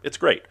time you do. It's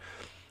great.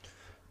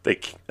 They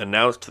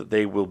announced that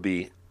they will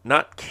be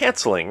not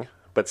canceling,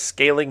 but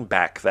scaling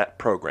back that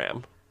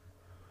program.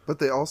 But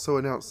they also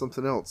announced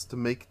something else to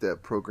make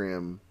that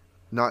program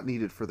not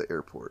needed for the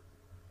airport.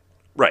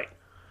 Right.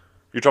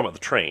 You're talking about the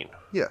train.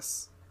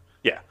 Yes.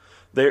 Yeah.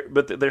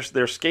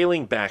 They're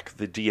scaling back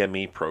the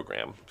DME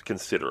program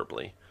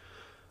considerably.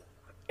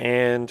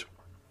 And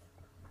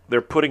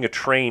they're putting a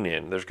train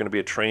in. There's going to be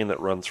a train that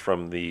runs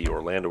from the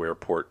Orlando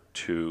airport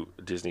to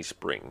Disney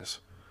Springs,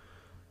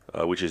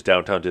 which is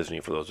downtown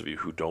Disney for those of you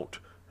who don't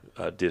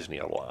Disney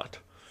a lot.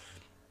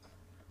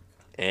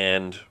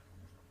 And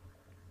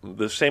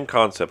the same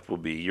concept will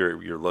be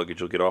your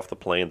luggage will get off the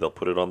plane, they'll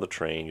put it on the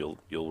train,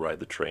 you'll ride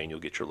the train, you'll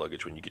get your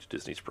luggage when you get to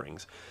Disney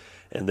Springs.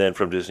 And then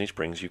from Disney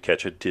Springs you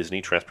catch a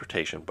Disney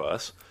transportation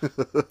bus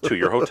to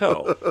your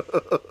hotel.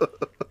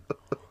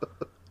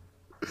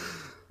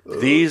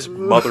 These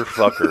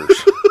motherfuckers.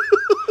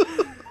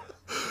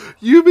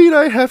 You mean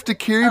I have to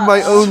carry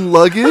my own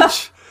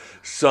luggage?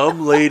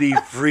 Some lady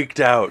freaked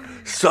out.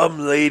 Some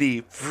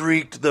lady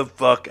freaked the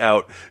fuck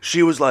out.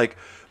 She was like,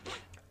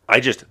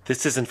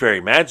 this isn't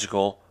very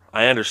magical.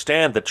 I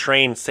understand the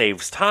train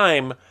saves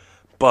time,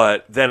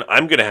 but then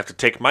I'm going to have to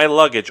take my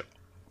luggage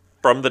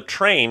from the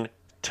train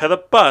to the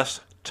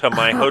bus to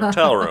my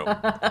hotel room.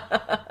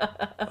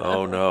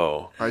 Oh,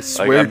 no. I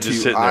swear I'm just to you,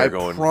 sitting there I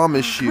going,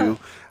 promise you.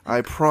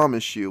 I've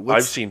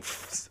seen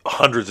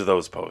hundreds of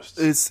those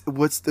posts.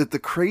 What's the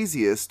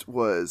craziest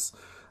was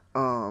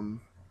the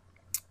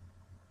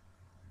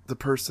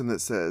person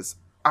that says,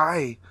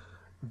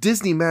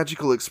 Disney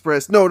Magical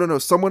Express. No.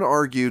 Someone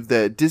argued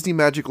that Disney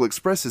Magical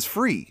Express is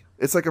free.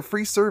 It's like a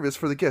free service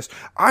for the guest.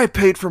 I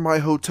paid for my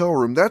hotel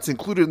room. That's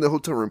included in the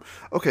hotel room.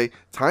 Okay,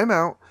 time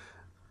out.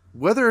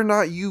 Whether or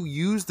not you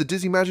use the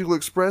Disney Magical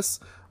Express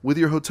with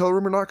your hotel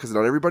room or not, because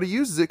not everybody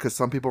uses it, because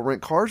some people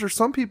rent cars, or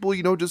some people,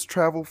 just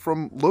travel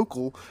from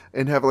local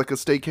and have like a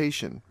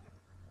staycation.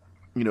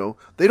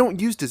 They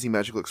don't use Disney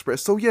Magical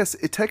Express. So yes,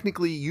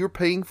 technically you're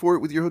paying for it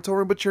with your hotel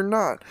room, but you're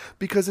not,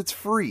 because it's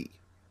free.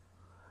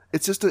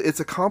 It's just it's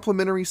a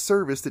complimentary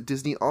service that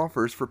Disney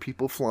offers for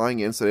people flying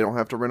in, so they don't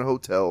have to rent a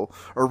hotel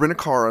or rent a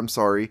car,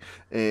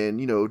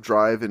 and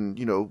drive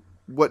and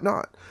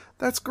whatnot.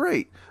 That's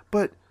great.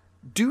 But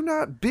do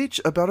not bitch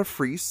about a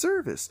free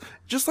service.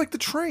 Just like the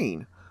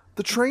train.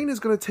 The train is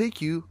going to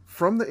take you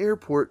from the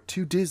airport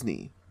to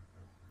Disney.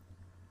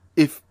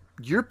 If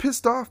you're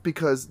pissed off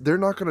because they're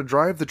not going to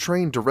drive the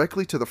train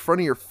directly to the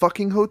front of your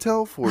fucking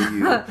hotel for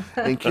you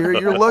and carry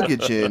your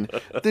luggage in,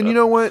 then you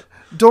know what?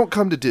 Don't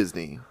come to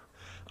Disney.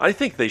 I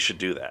think they should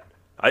do that.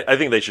 I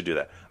think they should do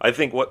that. I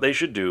think what they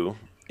should do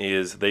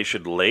is they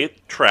should lay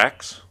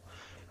tracks.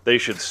 They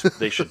should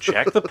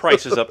jack the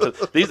prices up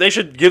to these. They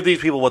should give these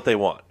people what they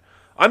want.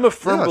 I'm a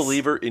firm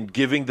believer in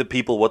giving the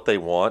people what they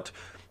want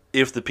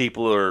if the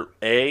people are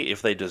A,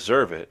 if they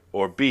deserve it,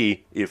 or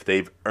B, if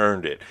they've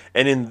earned it.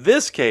 And in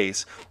this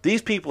case,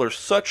 these people are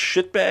such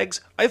shitbags,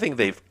 I think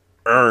they've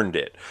earned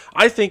it.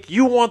 I think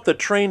you want the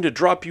train to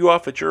drop you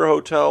off at your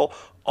hotel,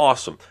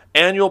 awesome.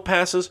 Annual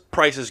passes,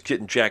 prices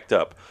getting jacked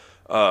up.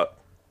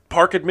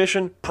 Park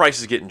admission,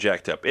 prices getting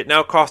jacked up. It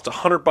now costs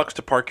 $100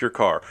 to park your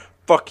car.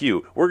 Fuck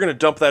you. We're going to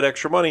dump that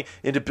extra money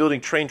into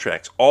building train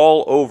tracks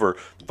all over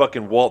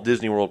fucking Walt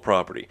Disney World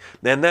property.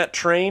 And that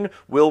train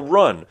will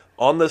run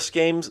on the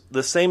same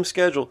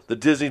schedule the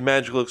Disney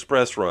Magical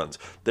Express runs.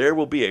 There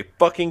will be a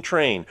fucking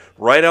train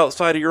right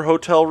outside of your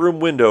hotel room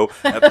window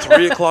at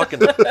 3 o'clock in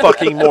the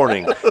fucking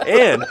morning.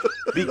 And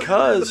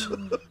because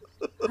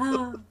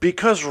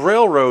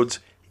railroads,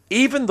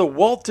 even the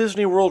Walt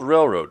Disney World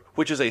Railroad,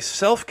 which is a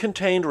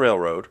self-contained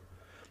railroad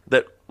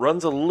that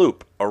runs a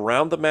loop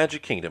around the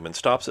Magic Kingdom and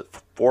stops at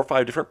 4 or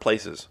 5 different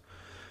places,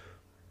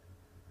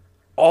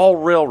 all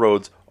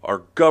railroads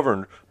are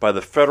governed by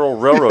the Federal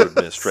Railroad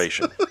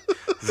Administration.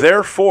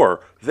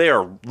 Therefore, they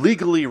are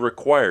legally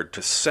required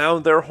to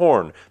sound their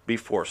horn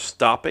before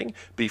stopping,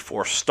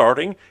 before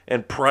starting,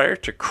 and prior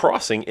to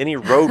crossing any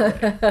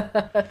roadway.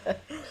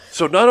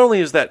 So not only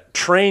is that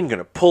train going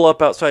to pull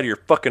up outside of your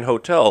fucking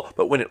hotel,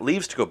 but when it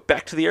leaves to go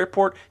back to the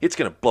airport, it's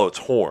going to blow its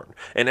horn.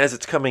 And as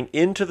it's coming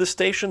into the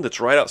station that's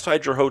right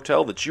outside your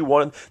hotel that you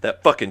wanted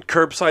that fucking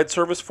curbside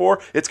service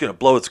for, it's going to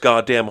blow its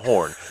goddamn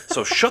horn.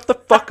 So shut the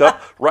fuck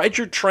up, ride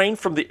your train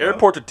from the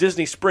airport to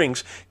Disney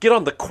Springs, get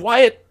on the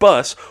quiet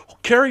bus,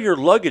 carry your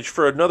luggage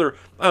for another,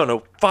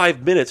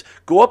 5 minutes,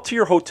 go up to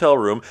your hotel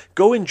room,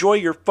 go enjoy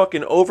your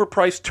fucking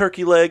overpriced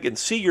turkey leg and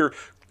see your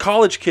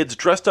college kids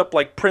dressed up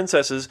like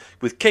princesses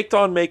with caked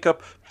on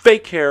makeup,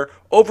 fake hair,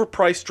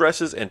 overpriced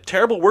dresses, and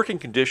terrible working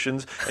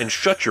conditions, and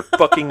shut your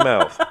fucking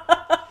mouth.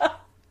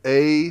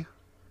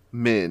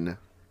 Amen.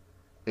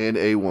 And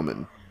a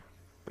woman.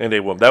 And a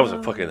woman. That was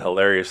a fucking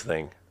hilarious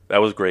thing. That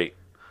was great.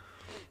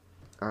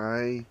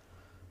 I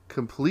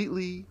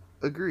completely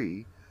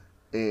agree.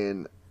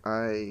 And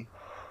as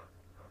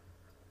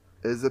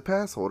a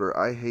pass holder,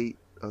 I hate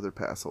other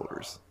pass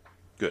holders.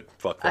 Good.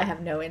 Fuck them. I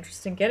have no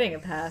interest in getting a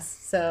pass,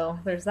 so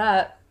there's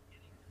that.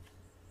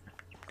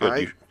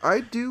 Good. I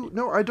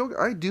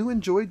do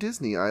enjoy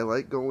Disney. I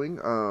like going.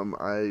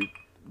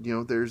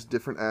 There's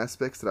different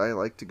aspects that I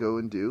like to go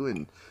and do,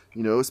 and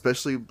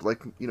especially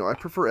I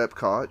prefer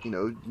Epcot.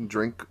 You can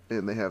drink,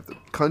 and they have the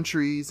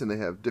countries, and they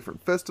have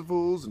different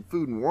festivals and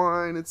food and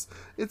wine. It's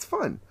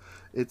fun.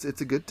 It's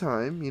a good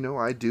time.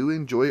 I do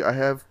enjoy. I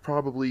have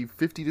probably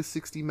 50 to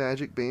 60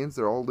 Magic bands.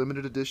 They're all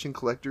limited edition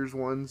collectors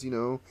ones.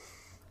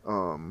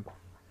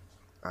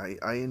 I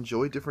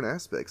enjoy different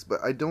aspects,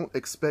 but I don't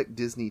expect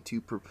Disney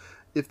to.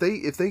 If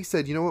they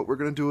said, you know what, we're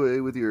going to do away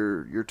with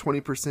your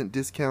 20%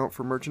 discount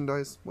for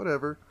merchandise,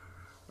 whatever.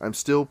 I'm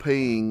still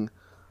paying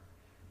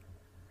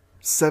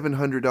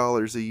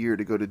 $700 a year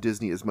to go to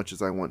Disney as much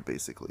as I want,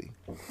 basically.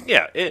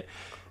 Yeah,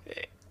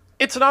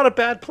 it's not a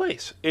bad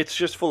place. It's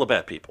just full of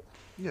bad people.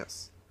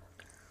 Yes.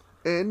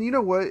 And you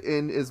know what?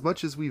 And as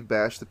much as we've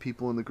bashed the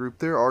people in the group,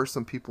 there are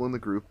some people in the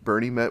group.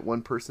 Bernie met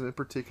one person in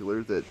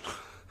particular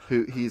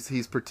who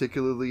he's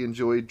particularly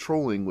enjoyed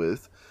trolling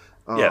with.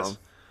 Yes.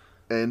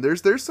 And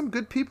there's some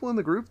good people in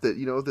the group that,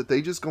 that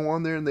they just go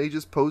on there and they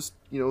just post,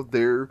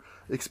 their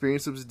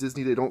experiences with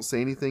Disney. They don't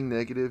say anything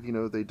negative,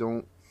 they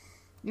don't,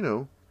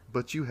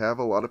 but you have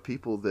a lot of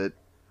people that,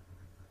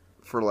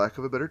 for lack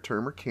of a better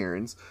term, are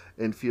Karens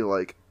and feel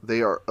like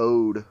they are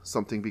owed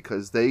something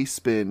because they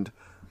spend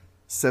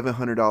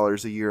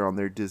 $700 a year on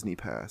their Disney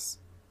pass.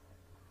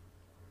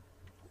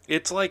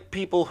 It's like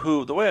people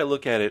who, the way I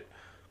look at it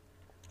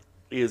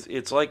is,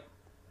 it's like,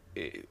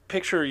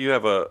 picture you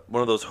have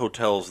one of those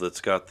hotels that's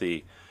got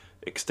the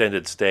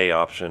extended stay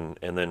option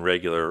and then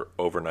regular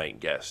overnight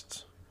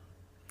guests.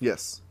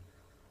 Yes.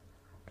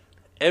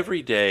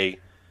 Every day,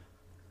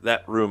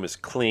 that room is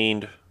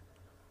cleaned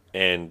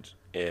and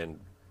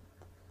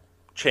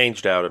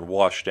changed out and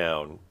washed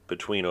down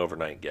between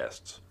overnight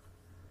guests.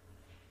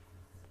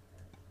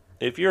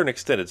 If you're an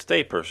extended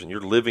stay person, you're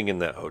living in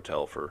that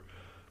hotel for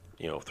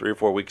 3 or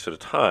 4 weeks at a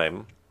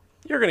time,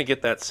 you're going to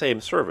get that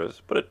same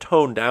service, but a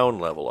toned down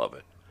level of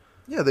it.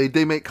 Yeah,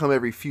 they may come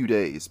every few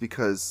days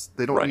because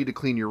they don't need to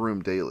clean your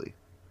room daily.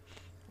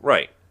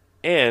 Right.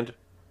 And,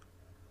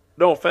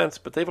 no offense,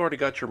 but they've already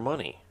got your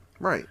money.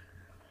 Right.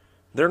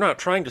 They're not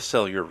trying to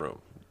sell your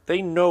room.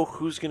 They know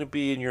who's going to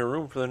be in your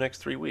room for the next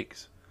 3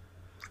 weeks.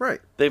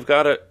 Right. They've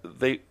got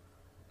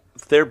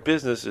their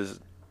business is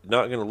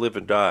not going to live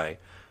and die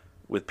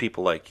with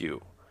people like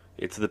you.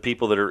 It's the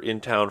people that are in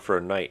town for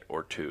a night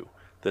or two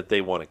that they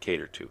want to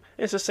cater to.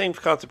 And it's the same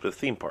concept with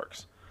theme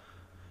parks.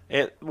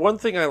 And one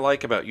thing I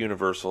like about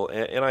Universal,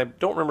 and I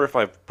don't remember if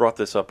I've brought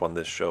this up on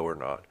this show or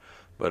not,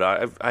 but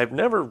I've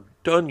never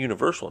done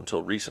Universal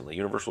until recently,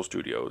 Universal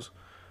Studios.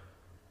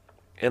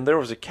 And there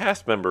was a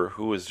cast member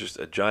who was just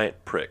a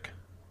giant prick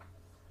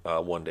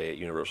one day at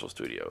Universal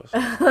Studios.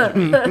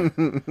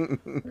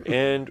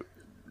 And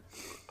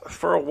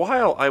for a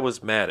while I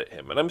was mad at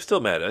him, and I'm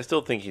still mad. I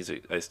still think he's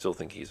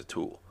a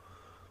tool.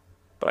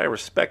 But I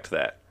respect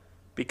that,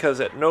 because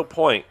at no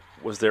point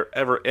was there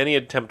ever any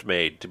attempt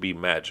made to be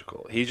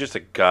magical. He's just a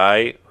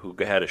guy who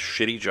had a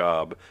shitty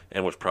job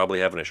and was probably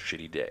having a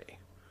shitty day.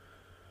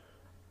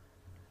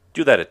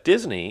 Do that at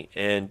Disney,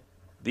 and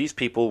these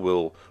people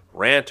will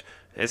rant,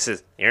 this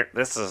is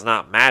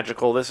not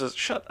magical,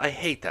 I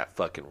hate that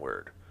fucking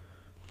word.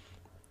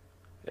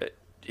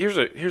 Here's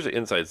an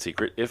inside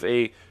secret. If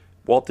a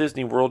Walt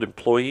Disney World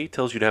employee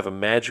tells you to have a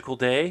magical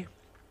day,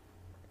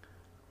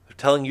 they're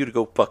telling you to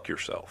go fuck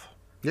yourself.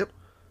 Yep.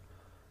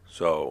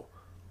 So,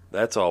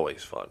 that's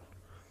always fun.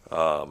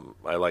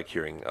 I like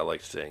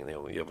saying,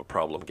 you have a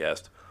problem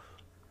guest.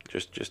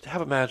 Just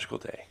have a magical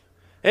day.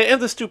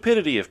 And the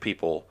stupidity of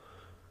people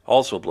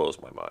also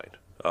blows my mind.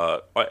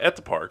 At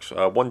the parks,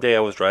 one day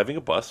I was driving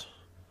a bus,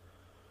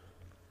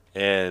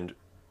 and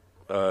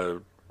a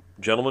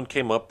gentleman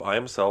came up by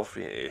himself,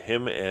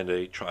 him and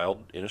a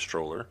child in a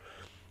stroller,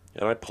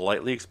 and I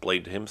politely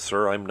explained to him,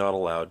 "Sir, I'm not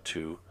allowed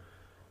to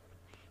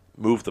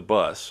move the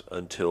bus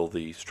until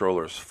the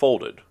stroller is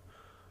folded.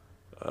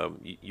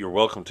 You're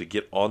welcome to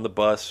get on the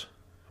bus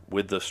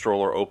with the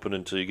stroller open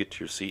until you get to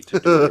your seat to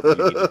do whatever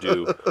you need to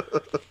do.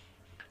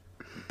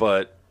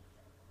 But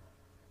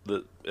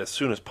as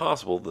soon as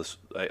possible,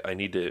 I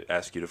need to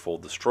ask you to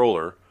fold the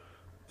stroller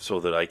so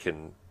that I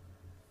can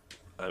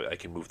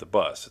move the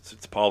bus.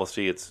 It's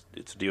policy. It's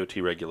DOT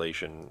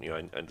regulation.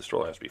 And the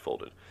stroller has to be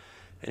folded."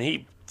 And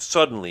he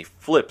suddenly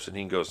flips and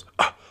he goes,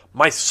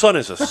 "My son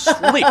is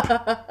asleep.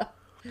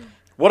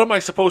 What am I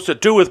supposed to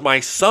do with my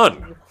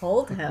son?"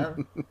 Hold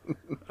him.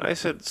 I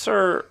said,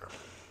 "Sir,"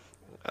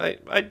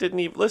 I didn't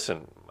even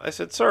listen. I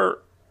said, "Sir,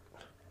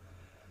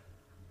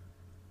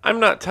 I'm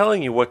not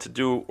telling you what to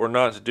do or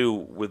not to do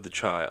with the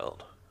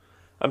child.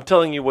 I'm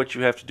telling you what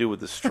you have to do with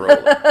the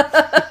stroller."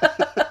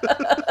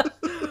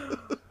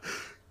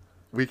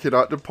 We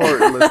cannot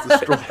depart unless the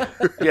stroller...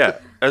 Yeah,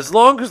 as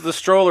long as the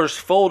stroller's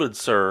folded,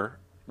 sir,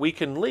 we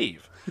can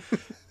leave.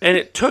 And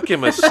it took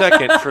him a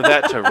second for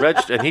that to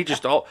register, and he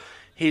gets that look.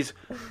 He's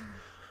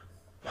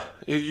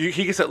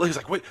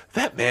like, "Wait,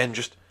 that man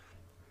just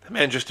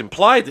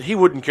implied that he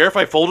wouldn't care if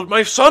I folded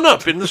my son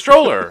up in the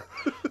stroller."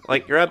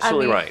 Like, you're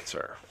absolutely right,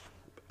 sir.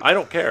 I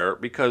don't care,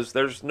 because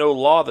there's no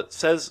law that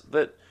says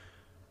that.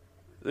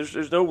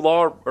 There's no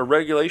law or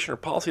regulation or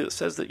policy that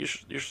says that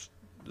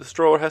the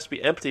stroller has to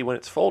be empty when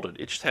it's folded.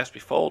 It just has to be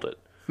folded.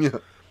 Yeah.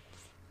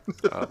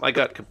 I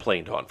got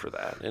complained on for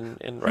that,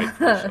 and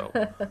rightfully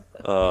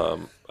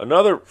so.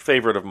 Another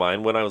favorite of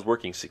mine when I was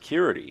working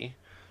security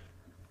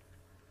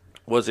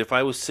was if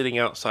I was sitting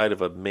outside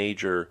of a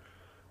major...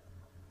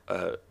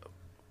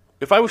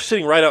 if I was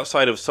sitting right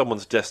outside of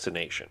someone's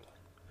destination,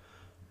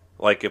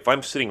 like if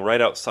I'm sitting right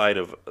outside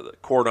of the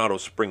Coronado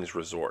Springs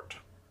Resort.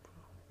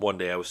 One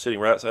day I was sitting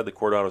right outside the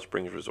Coronado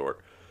Springs Resort,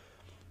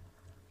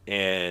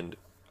 and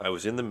I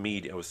was in the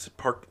median.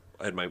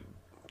 I had my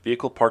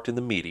vehicle parked in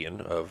the median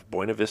of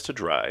Buena Vista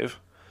Drive.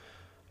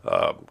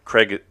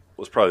 Craig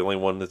was probably the only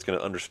one that's going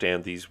to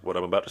understand what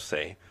I'm about to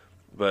say,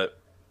 but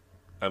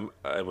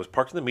I was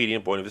parked in the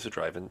median, Buena Vista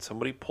Drive, and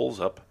somebody pulls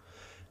up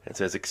and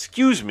says,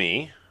 "Excuse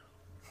me,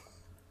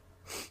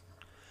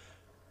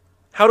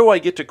 how do I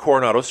get to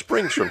Coronado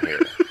Springs from here?"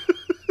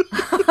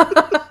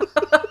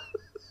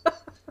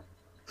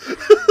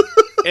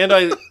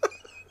 And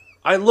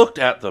I looked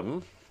at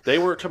them. They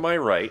were to my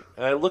right.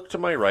 And I looked to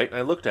my right, and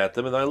I looked at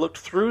them, and I looked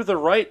through the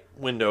right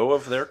window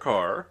of their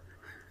car,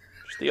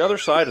 just the other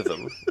side of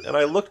them, and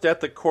I looked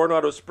at the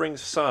Coronado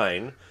Springs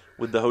sign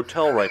with the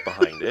hotel right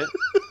behind it.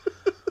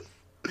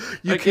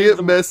 You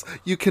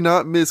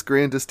cannot miss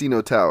Gran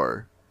Destino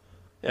Tower.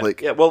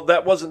 Yeah, well,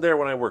 that wasn't there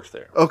when I worked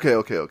there. Okay.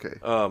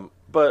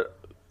 But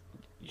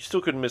you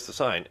still couldn't miss the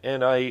sign.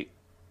 And I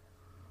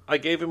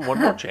gave him one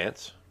more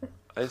chance.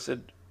 I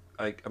said,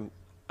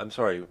 I'm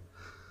sorry.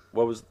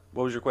 What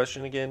was your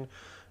question again?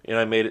 And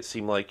I made it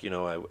seem like,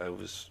 I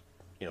was,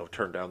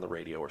 turned down the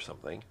radio or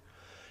something.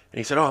 And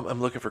he said, "Oh, I'm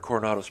looking for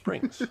Coronado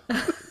Springs."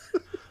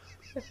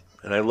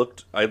 And I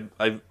looked. I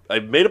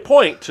made a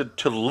point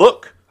to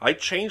look. I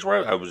changed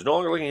where I was no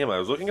longer looking at him. I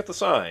was looking at the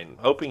sign,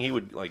 hoping he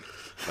would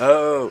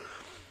oh.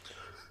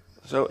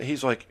 So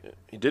he's like,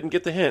 he didn't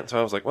get the hint. So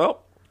I was like,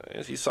 well,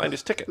 he signed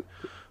his ticket.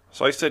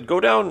 So I said, go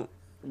down.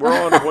 We're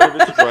on Buena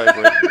Vista Drive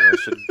right here. I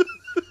said,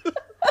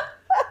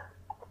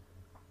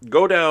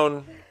 go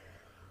down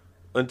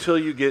until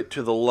you get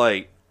to the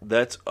light.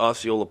 That's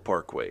Osceola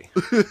Parkway.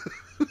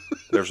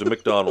 There's a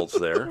McDonald's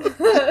there.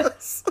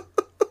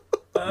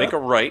 Make a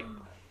right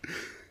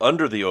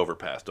under the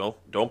overpass.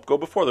 Don't go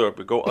before the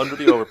overpass. Go under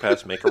the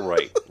overpass. Make a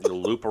right.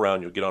 You'll loop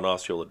around. You'll get on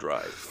Osceola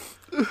Drive.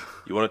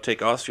 You want to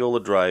take Osceola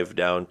Drive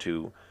down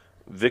to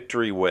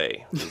Victory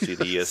Way. You see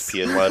the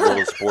ESPN Wide World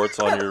of Sports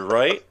on your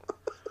right.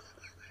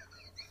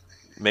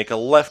 Make a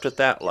left at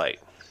that light.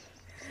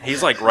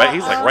 He's like writing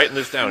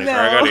this down. He's like,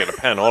 I gotta get a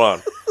pen. Hold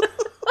on.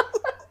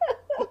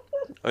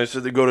 I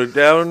said they go to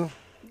down.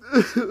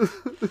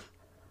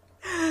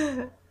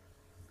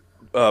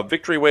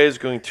 Victory Way is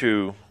going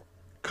to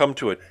come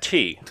to a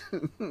T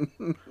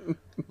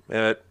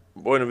at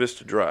Buena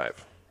Vista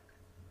Drive.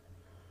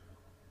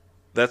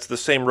 That's the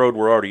same road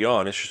we're already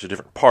on. It's just a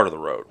different part of the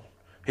road.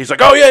 He's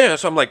like, oh, yeah.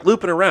 So I'm like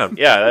looping around.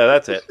 Yeah,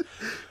 that's it.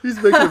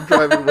 He's making him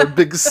drive in one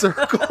big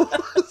circle.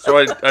 So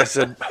I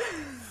said,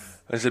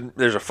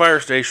 there's a fire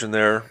station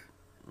there.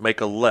 Make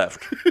a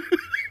left.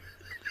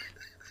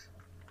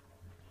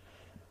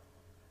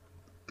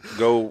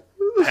 Go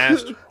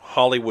past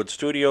Hollywood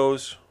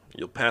Studios.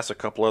 You'll pass a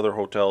couple other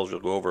hotels. You'll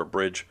go over a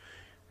bridge.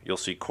 You'll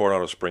see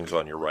Coronado Springs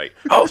on your right.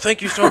 Oh,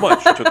 thank you so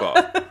much. Took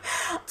off.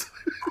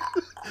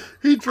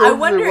 He drove I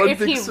wonder one if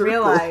big he circle,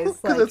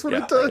 realized, like, that's what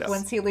it does.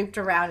 once he looped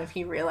around, if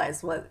he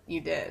realized what you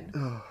did.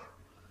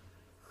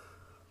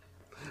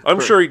 I'm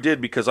sure he did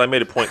because I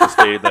made a point to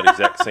stay in that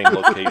exact same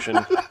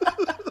location.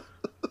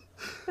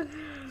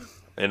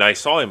 And I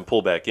saw him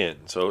pull back in.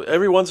 So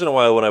every once in a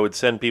while when I would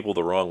send people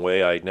the wrong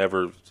way, I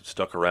never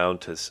stuck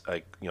around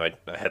I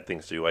had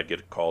things to do. I'd get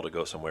a call to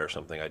go somewhere or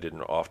something. I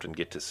didn't often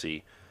get to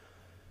see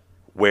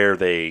where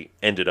they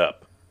ended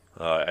up.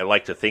 I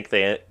like to think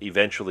they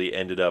eventually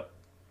ended up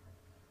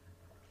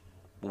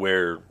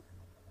where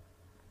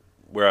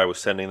I was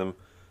sending them,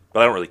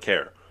 but I don't really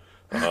care.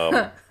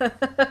 I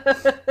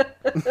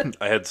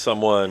had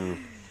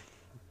someone,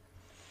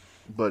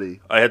 buddy.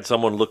 I had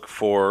someone looking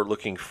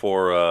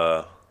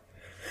for.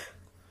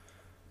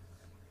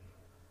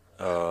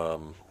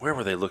 Where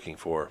were they looking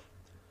for?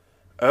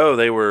 Oh,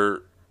 they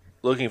were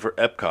looking for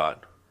Epcot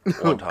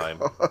one time,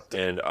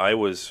 and I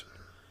was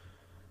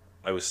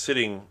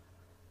sitting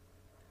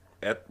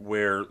at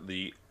where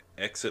the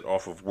exit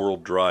off of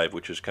World Drive,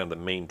 which is kind of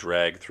the main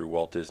drag through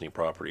Walt Disney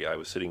property. I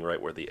was sitting right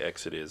where the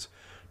exit is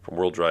from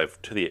World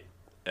Drive to the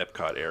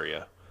Epcot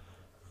area.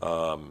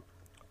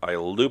 I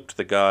looped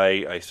the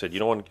guy. I said, you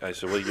don't want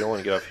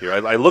to get off here.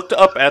 I looked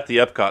up at the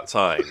Epcot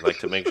sign, like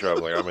to make sure I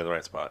was like, I'm in the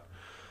right spot.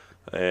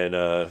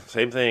 And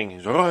same thing.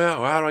 He's like, oh yeah,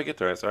 well, how do I get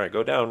there? I said, all right,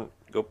 go down,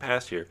 go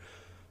past here.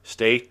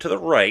 Stay to the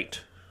right.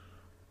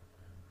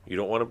 You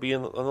don't want to be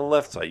on the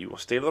left side. You will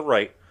stay to the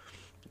right.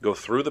 Go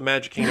through the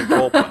Magic Kingdom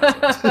Toll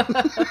Plaza.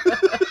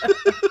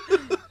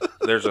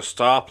 There's a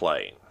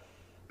stoplight.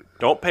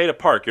 Don't pay to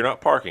park. You're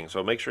not parking,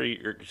 so make sure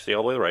you stay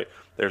all the way to the right.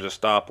 There's a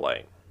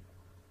stoplight.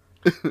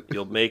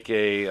 You'll make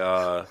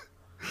a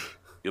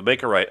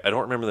right. I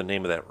don't remember the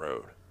name of that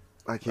road.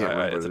 I can't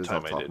remember at the time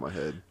off the top of my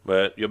head.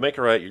 But you'll make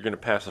a right. You're going to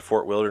pass the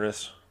Fort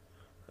Wilderness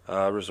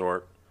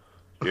Resort.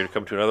 You're going to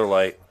come to another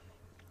light.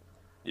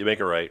 You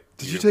make a right.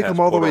 Did you take them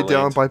all the way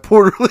down by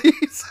Port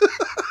Orleans?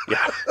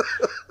 Yeah.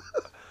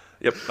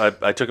 Yep,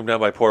 I took him down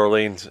by Port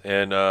Orleans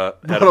and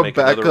had to make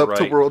back up right.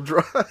 To World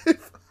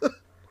Drive.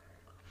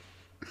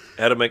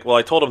 Well,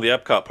 I told him the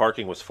Epcot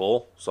parking was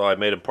full, so I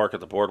made him park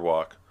at the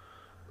Boardwalk.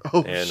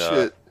 Oh,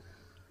 shit.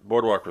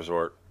 Boardwalk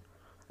Resort.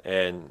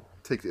 And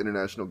take the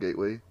International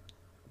Gateway.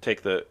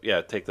 Take the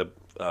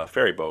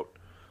ferry boat.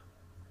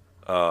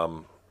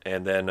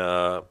 And then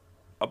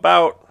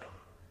about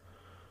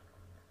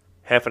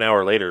half an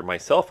hour later, my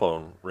cell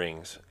phone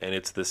rings, and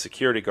it's the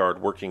security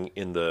guard working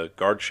in the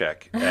guard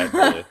shack at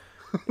the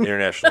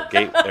International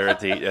Gate, or at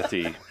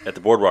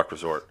the Boardwalk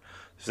Resort.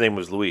 His name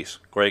was Luis.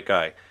 Great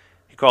guy.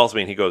 He calls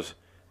me and he goes,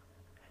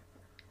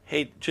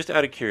 "Hey, just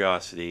out of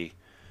curiosity,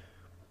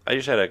 I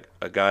just had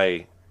a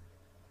guy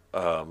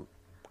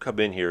come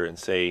in here and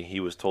say he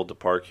was told to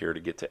park here to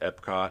get to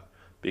Epcot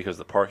because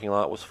the parking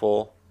lot was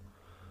full."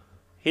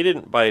 he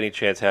didn't by any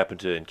chance happen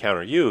to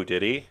encounter you,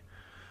 did he?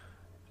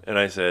 And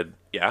I said,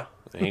 yeah.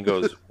 And he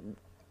goes,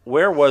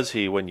 where was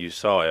he when you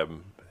saw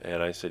him?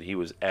 And I said, he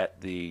was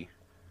at the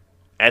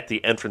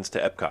entrance to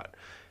Epcot.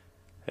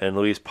 And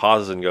Luis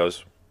pauses and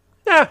goes,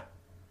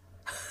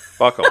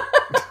 fuck him.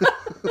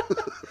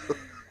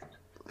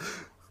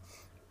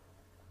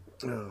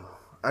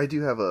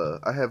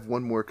 I have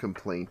one more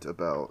complaint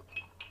about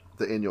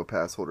the annual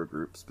pass holder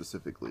group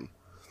specifically.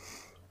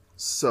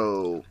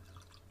 So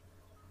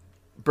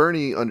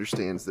Bernie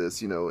understands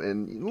this,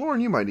 and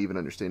Lauren, you might even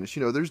understand this.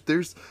 You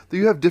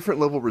have different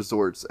level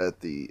resorts at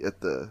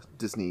the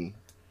Disney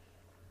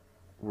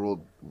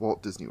World,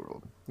 Walt Disney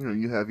World.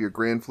 You have your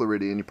Grand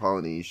Floridian, your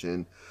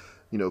Polynesian,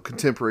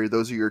 Contemporary.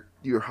 Those are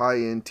your high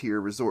end tier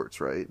resorts,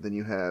 right? Then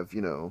you have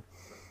your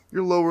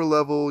lower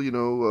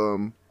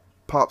level,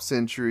 Pop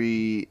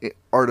Century,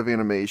 Art of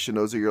Animation.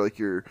 Those are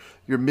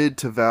your mid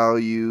to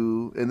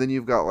value, and then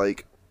you've got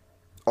like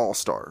All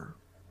Star,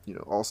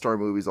 All Star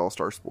Movies, All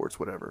Star Sports,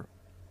 whatever.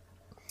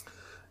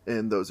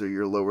 And those are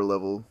your lower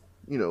level,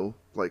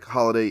 like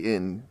Holiday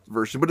Inn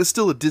version, but it's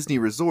still a Disney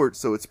resort,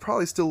 so it's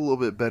probably still a little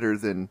bit better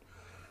than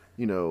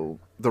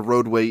the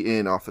Roadway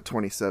Inn off of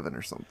 27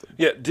 or something.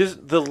 Yeah,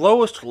 the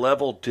lowest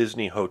level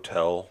Disney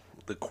hotel,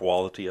 the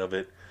quality of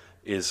it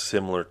is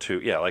similar to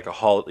like a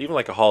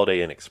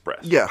Holiday Inn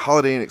Express. Yeah,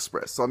 Holiday Inn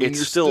Express. So, I mean, it's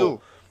you're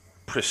still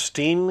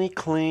pristinely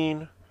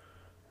clean.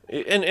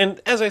 And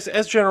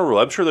as general rule,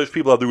 I'm sure there's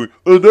people out there going,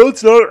 "Oh no,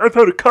 it's not. I've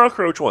had a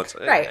cockroach once."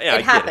 Right, yeah,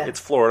 it happens. It's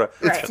Florida.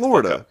 It's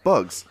Florida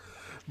bugs,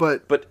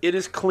 but it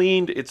is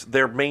cleaned.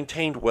 They're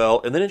maintained well,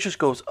 and then it just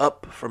goes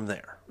up from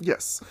there.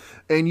 Yes,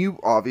 and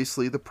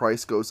obviously the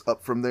price goes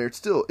up from there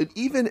still. And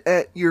even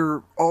at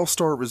your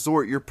All-Star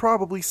Resort, you're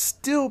probably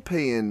still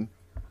paying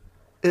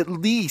at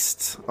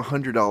least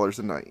 $100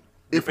 a night.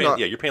 You're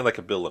paying like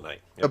a bill a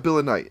night. Yep. A bill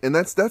a night, and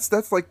that's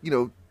like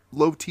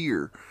low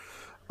tier.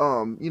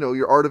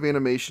 Your Art of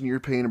Animation, you're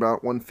paying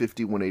about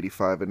 $150,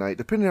 $185 a night,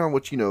 depending on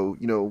what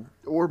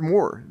or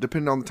more,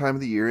 depending on the time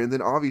of the year. And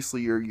then obviously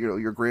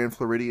your Grand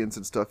Floridians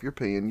and stuff, you're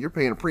paying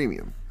a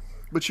premium,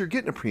 but you're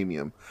getting a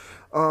premium.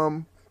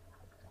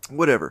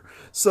 Whatever.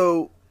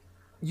 So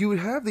you would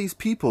have these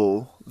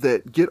people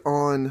that get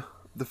on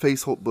the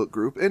Faceholt book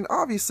group, and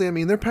obviously, I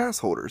mean, they're pass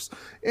holders,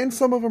 and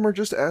some of them are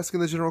just asking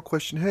the general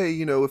question, hey,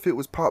 if it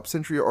was Pop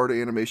Century or Art of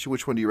Animation,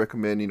 which one do you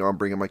recommend? I'm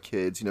bringing my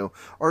kids.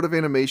 Art of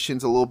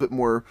Animation's a little bit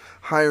more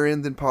higher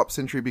end than Pop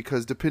Century,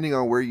 because depending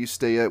on where you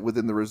stay at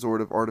within the resort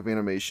of Art of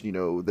Animation,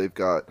 they've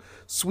got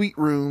suite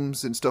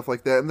rooms and stuff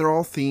like that, and they're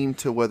all themed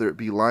to whether it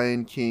be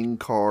Lion King,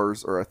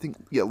 Cars, or I think,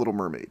 Little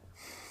Mermaid.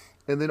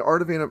 And then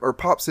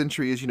Pop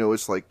Century is,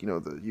 it's like,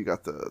 you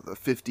got the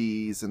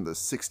 50s and the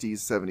 60s,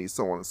 70s,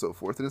 so on and so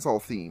forth, and it's all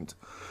themed.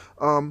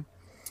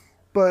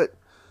 But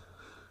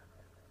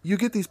you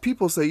get these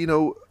people say,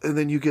 and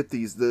then you get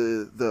these,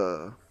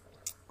 the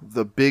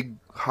big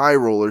high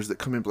rollers that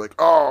come in and be like,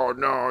 oh,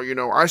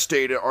 no, I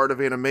stayed at Art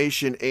of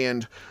Animation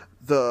and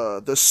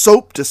the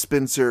soap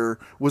dispenser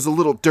was a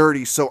little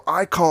dirty, so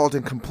I called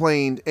and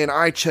complained, and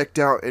I checked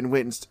out and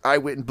went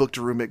and booked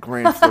a room at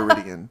Grand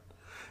Floridian.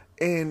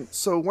 And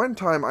so one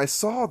time I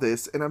saw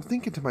this, and I'm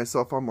thinking to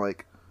myself, I'm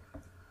like,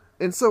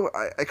 and so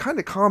I kind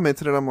of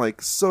commented, and I'm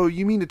like, so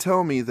you mean to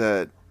tell me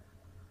that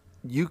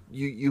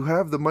you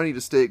have the money to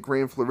stay at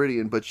Grand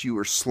Floridian, but you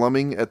were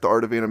slumming at the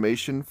Art of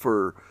Animation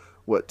for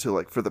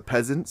the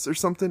peasants or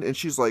something? And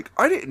she's like,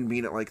 I didn't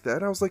mean it like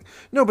that. I was like,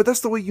 no, but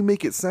that's the way you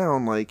make it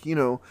sound. Like,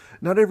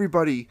 not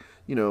everybody,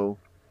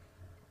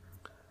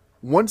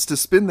 wants to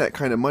spend that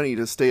kind of money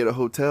to stay at a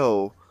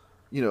hotel,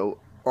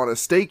 on a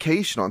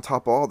staycation on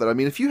top of all that. I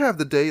mean, if you have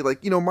the day,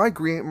 like, my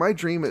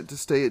dream to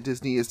stay at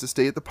Disney is to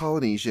stay at the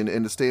Polynesian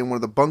and to stay in one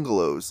of the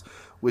bungalows,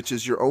 which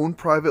is your own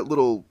private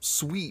little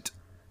suite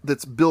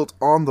that's built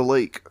on the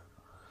lake.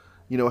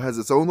 It has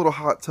its own little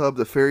hot tub.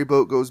 The ferry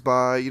boat goes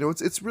by.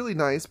 It's really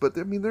nice, but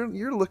I mean,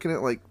 you're looking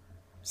at like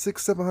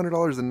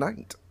 $600-$700 a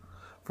night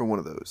for one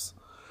of those.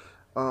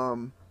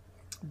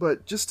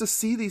 But just to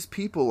see these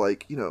people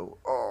like,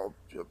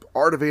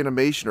 Art of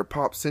Animation or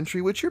Pop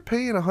Century, which you're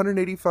paying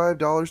 $185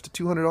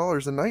 to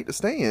 $200 a night to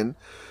stay in,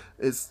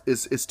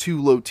 is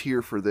too low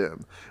tier for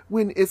them.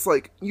 When it's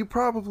like, you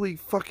probably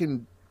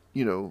fucking,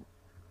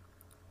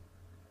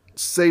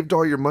 saved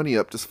all your money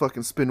up to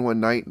fucking spend one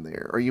night in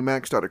there, or you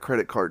maxed out a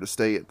credit card to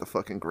stay at the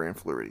fucking Grand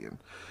Floridian.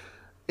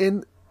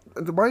 And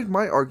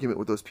my argument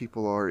with those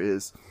people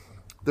is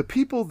the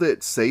people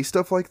that say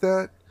stuff like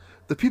that,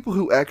 the people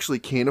who actually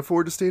can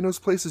afford to stay in those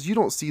places, you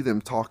don't see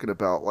them talking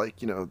about, like,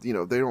 they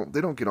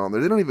don't get on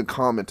there. They don't even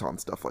comment on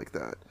stuff like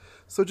that.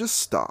 So just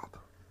stop.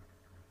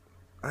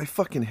 I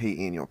fucking hate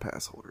annual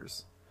pass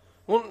holders.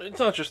 Well, it's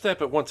not just that,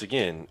 but once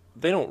again,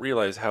 they don't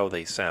realize how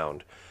they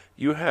sound.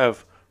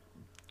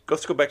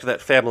 Let's go back to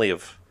that family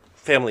of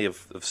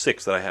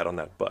 6 that I had on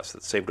that bus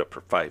that saved up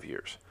for 5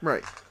 years.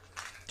 Right.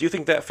 Do you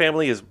think that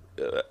family is,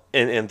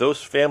 and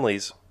those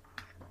families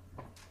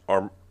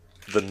are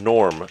the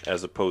norm,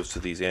 as opposed to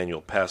these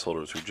annual pass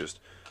holders who just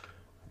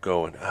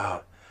go and,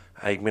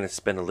 I'm going to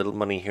spend a little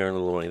money here and a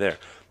little money there?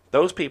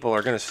 those people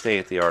are going to stay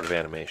at the Art of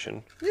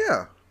Animation.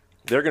 Yeah.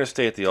 They're going to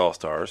stay at the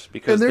All-Stars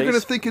because And they're going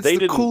to think it's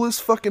the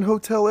coolest fucking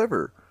hotel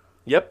ever.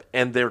 Yep,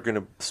 and they're going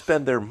to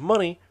spend their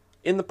money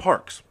in the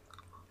parks.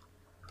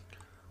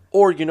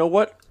 Or, you know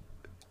what?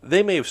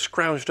 They may have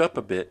scrounged up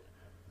a bit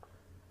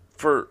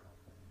for,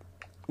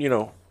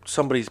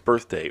 somebody's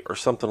birthday or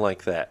something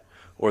like that.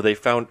 Or they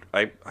found,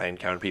 I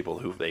encountered people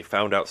who they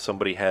found out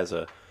somebody has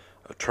a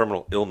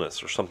terminal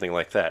illness or something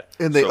like that.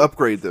 And they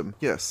upgrade them,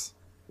 yes.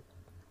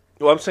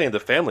 Well, I'm saying the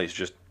family's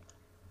just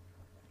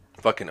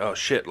fucking, oh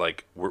shit,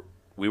 like,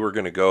 we were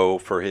going to go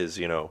for his,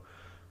 we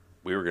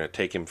were going to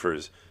take him for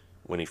his,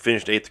 when he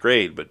finished 8th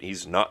grade, but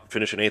he's not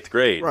finishing 8th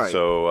grade. Right.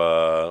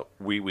 So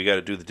we got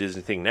to do the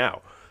Disney thing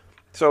now.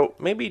 So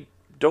maybe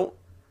don't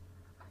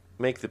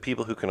make the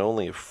people who can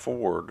only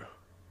afford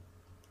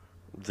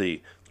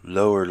the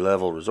lower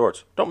level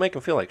resorts, don't make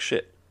them feel like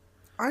shit.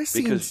 I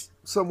seen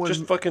someone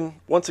just fucking,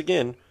 once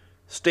again,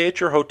 stay at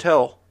your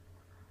hotel,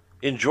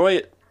 enjoy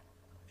it,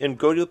 and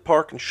go to the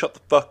park and shut the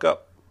fuck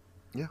up.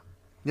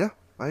 Yeah,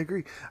 I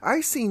agree. I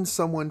seen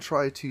someone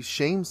try to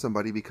shame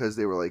somebody because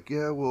they were like,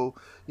 yeah, well,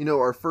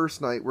 our first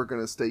night we're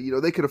going to stay,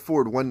 they could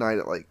afford one night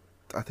at like,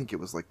 I think it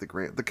was like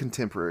the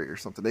Contemporary or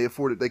something. They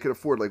could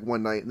afford like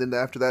one night, and then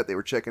after that they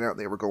were checking out and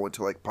they were going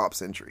to like Pop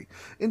Century.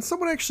 And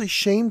someone actually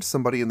shamed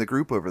somebody in the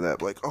group over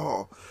that. Like,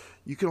 oh,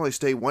 you can only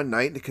stay one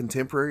night in the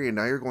Contemporary and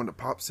now you're going to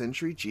Pop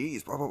Century?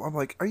 Jeez, blah, blah, blah. I'm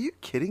like, are you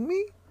kidding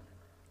me?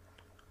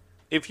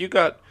 If you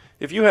have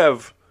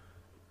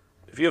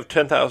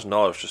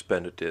 $10,000 to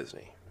spend at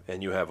Disney,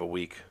 and you have a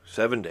week,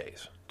 7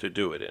 days to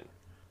do it in,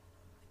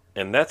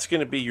 and that's going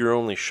to be your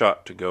only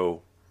shot to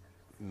go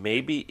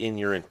maybe in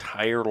your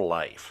entire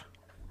life,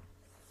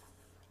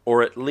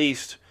 or at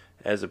least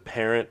as a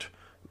parent,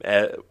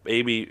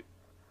 maybe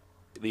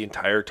the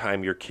entire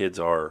time your kids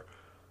are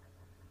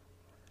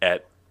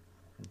at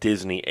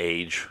Disney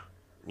age,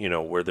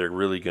 where they're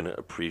really going to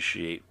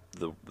appreciate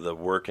the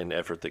work and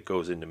effort that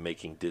goes into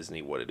making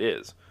Disney what it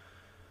is.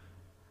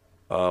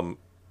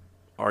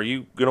 Are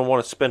you going to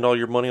want to spend all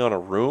your money on a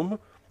room?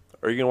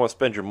 Or are you going to want to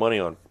spend your money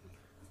on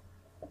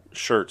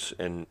shirts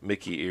and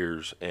Mickey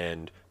ears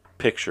and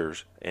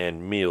pictures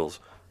and meals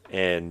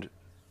and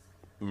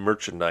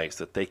merchandise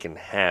that they can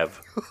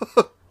have?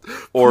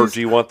 Or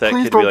do you want that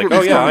kid to be like,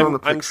 oh yeah,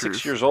 I'm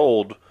 6 years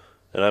old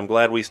and I'm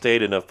glad we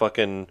stayed in a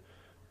fucking,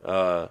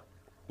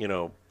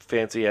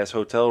 fancy-ass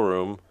hotel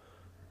room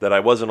that I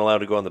wasn't allowed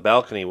to go on the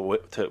balcony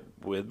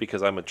with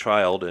because I'm a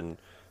child and,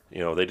 they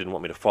didn't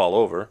want me to fall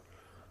over.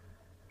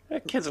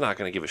 That kid's not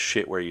going to give a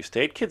shit where you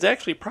stayed. Kid's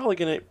actually probably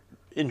going to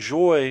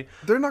enjoy...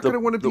 They're not going to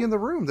want to be in the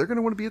room. They're going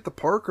to want to be at the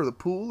park or the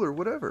pool or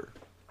whatever.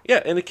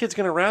 Yeah, and the kid's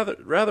going to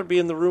rather be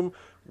in the room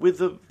with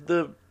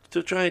the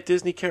giant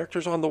Disney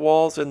characters on the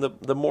walls and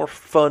the more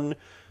fun,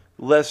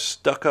 less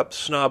stuck-up,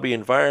 snobby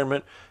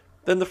environment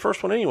than the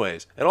first one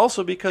anyways. And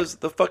also because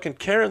the fucking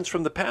Karens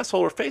from the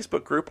Passholder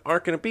Facebook group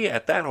aren't going to be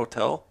at that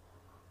hotel.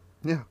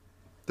 Yeah.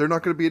 They're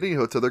not going to be at any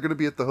hotel. They're going to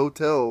be at the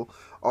hotel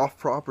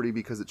off-property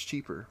because it's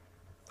cheaper.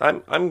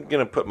 I'm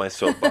gonna put my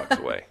soapbox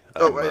away. I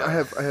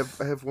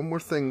have one more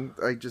thing.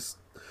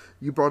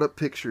 You brought up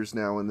pictures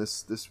now, and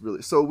this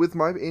really. So with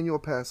my annual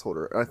pass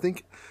holder, I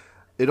think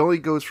it only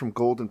goes from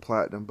gold and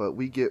platinum, but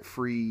we get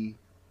free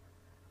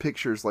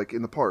pictures like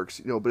in the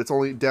parks, but it's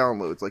only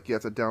downloads. Like you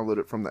have to download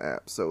it from the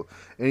app. So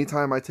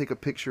anytime I take a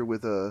picture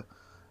with a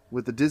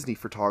Disney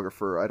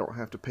photographer, I don't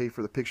have to pay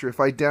for the picture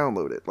if I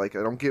download it. Like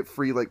I don't get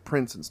free like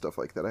prints and stuff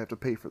like that. I have to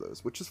pay for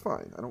those, which is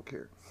fine. I don't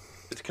care.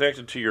 It's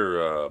connected to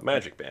your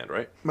Magic Band,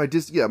 right? My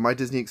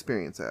Disney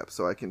Experience app,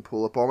 so I can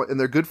pull up all and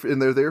they're good and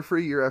they're there for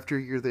a year. After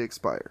a year, they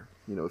expire.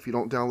 If you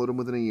don't download them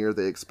within a year,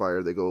 they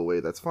expire. They go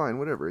away. That's fine.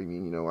 Whatever.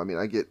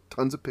 I get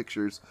tons of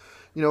pictures.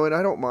 And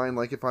I don't mind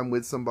like if I'm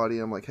with somebody,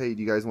 I'm like, hey,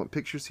 do you guys want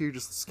pictures here?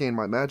 Just scan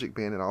my Magic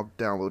Band and I'll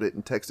download it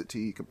and text it to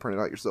you. You can print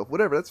it out yourself.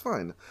 Whatever. That's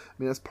fine.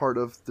 That's part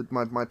of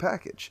my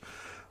package.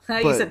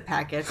 You said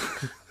package.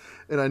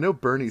 And I know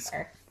Bernie's.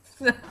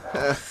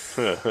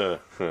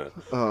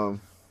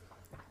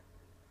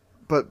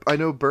 But I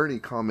know Bernie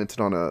commented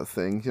on a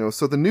thing,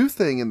 so the new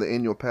thing in the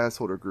annual pass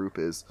holder group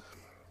is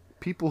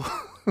people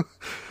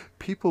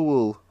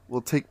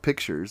will take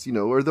pictures,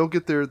 or they'll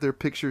get their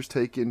pictures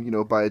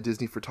taken, by a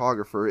Disney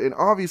photographer. And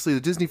obviously the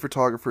Disney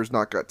photographer's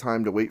not got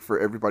time to wait for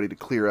everybody to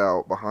clear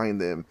out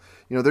behind them.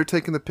 They're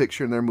taking the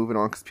picture and they're moving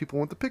on because people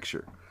want the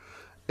picture.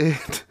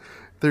 And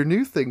their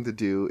new thing to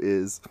do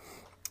is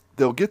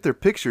they'll get their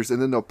pictures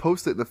and then they'll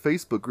post it in the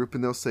Facebook group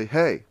and they'll say,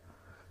 hey,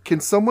 can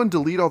someone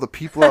delete all the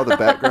people out of the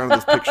background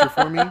of this picture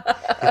for me?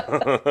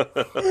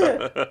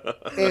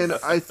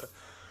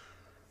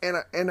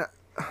 and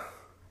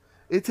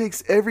it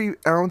takes every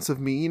ounce of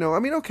me,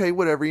 okay,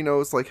 whatever,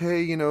 it's like,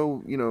 hey,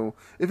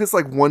 if it's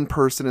like one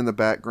person in the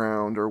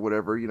background or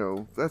whatever,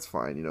 that's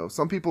fine,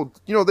 some people,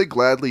 they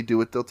gladly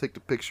do it. They'll take the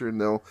picture and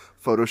they'll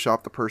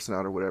Photoshop the person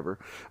out or whatever.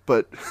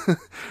 But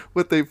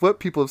what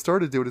people have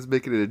started doing is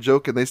making it a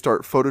joke and they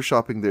start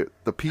Photoshopping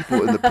the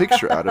people in the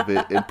picture out of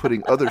it and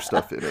putting other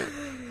stuff in it.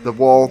 The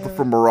wall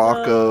from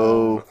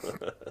Morocco.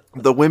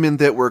 the women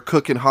that were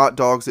cooking hot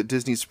dogs at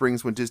Disney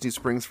Springs when Disney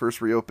Springs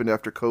first reopened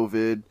after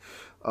COVID,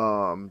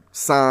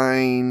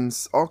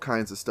 signs, all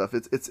kinds of stuff.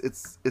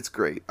 It's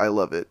great. I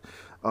love it.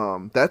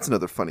 That's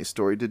another funny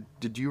story.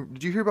 Did you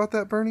hear about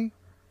that, Bernie?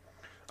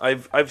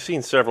 I've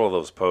seen several of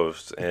those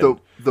posts, and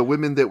The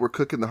women that were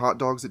cooking the hot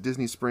dogs at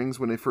Disney Springs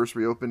when they first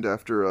reopened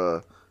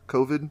after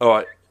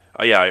COVID.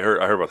 I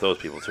heard about those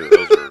people too.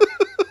 Those are...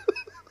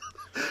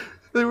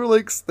 They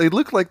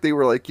looked like they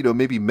were like,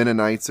 maybe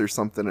Mennonites or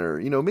something, or,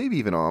 maybe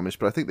even Amish,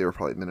 but I think they were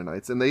probably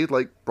Mennonites. And they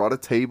brought a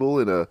table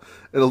and a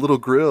little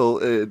grill,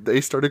 and they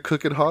started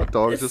cooking hot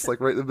dogs just right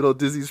in the middle of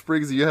Disney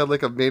Springs. And you had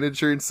a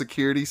manager and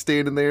security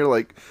standing there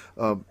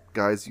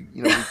guys, you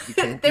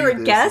can't They do were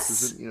this.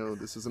 guests?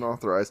 This isn't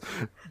authorized.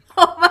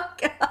 Oh my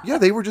god. Yeah,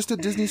 they were just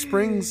at Disney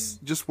Springs,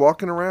 just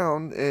walking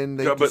around, and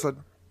they just said...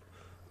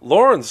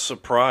 Lauren's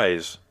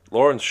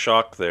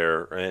shock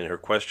there and her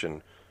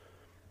question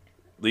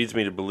leads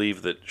me to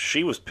believe that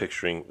she was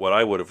picturing what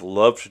I would have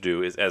loved to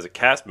do is, as a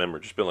cast member,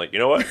 just been like, you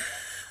know what?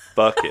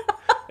 Fuck it.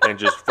 And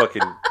just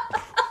fucking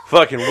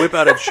whip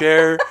out a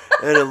chair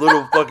and a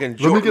little fucking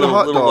Let me get a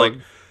hot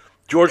dog.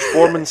 George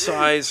Foreman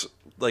size,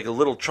 a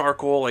little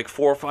charcoal,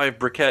 4 or 5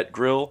 briquette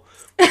grill,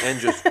 and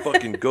just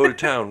fucking go to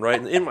town,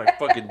 right? In my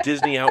fucking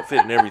Disney outfit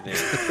and everything.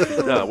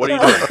 What are you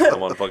doing?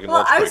 I'm on fucking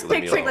lunch break. I was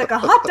picturing a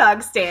hot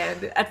dog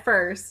stand at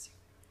first.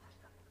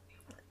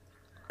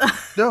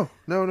 No.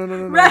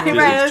 Right.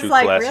 I was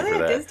like,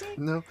 really? At Disney?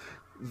 No,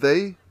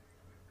 they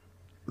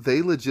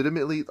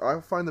legitimately.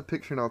 I'll find the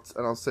picture and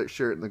I'll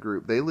share it in the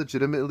group. They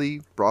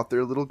legitimately brought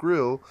their little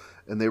grill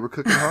and they were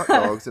cooking hot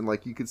dogs, and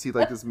you could see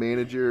this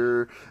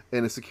manager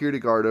and a security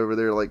guard over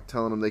there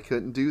telling them they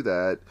couldn't do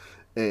that,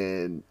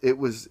 and it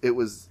was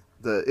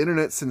the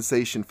internet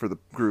sensation for the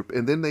group.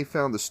 And then they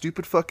found the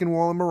stupid fucking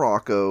wall in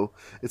Morocco.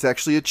 It's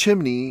actually a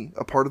chimney,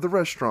 a part of the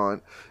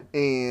restaurant,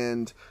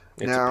 and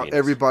now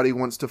everybody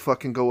wants to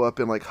fucking go up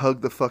and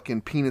hug the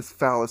fucking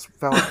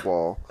phallic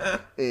wall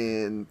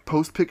and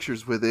post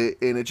pictures with it,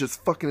 and it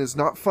just fucking is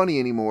not funny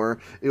anymore.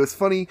 It was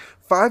funny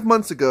 5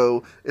 months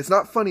ago. It's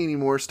not funny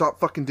anymore. Stop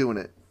fucking doing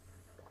it.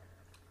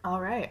 All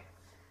right.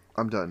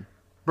 I'm done.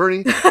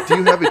 Bernie, do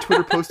you have a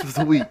Twitter post of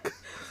the week?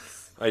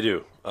 I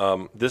do.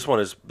 This one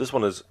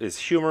is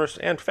humorous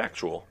and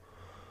factual,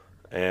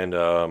 and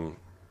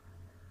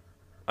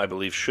I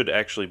believe should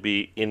actually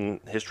be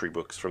in history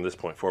books from this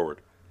point forward.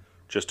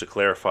 Just to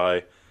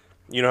clarify,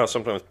 you know how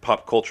sometimes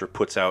pop culture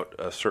puts out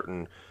a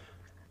certain...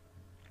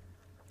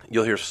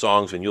 You'll hear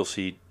songs and you'll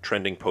see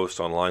trending posts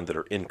online that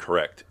are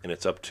incorrect, and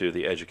it's up to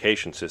the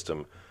education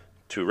system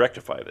to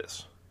rectify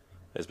this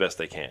as best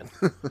they can.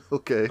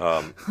 Okay.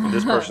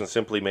 This person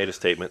simply made a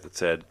statement that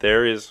said,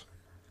 there is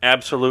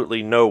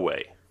absolutely no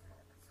way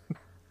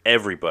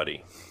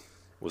everybody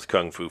was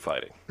kung fu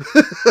fighting.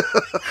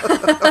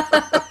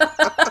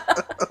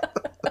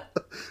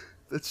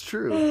 That's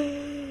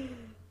true.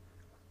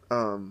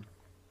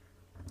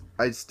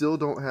 I still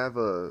don't have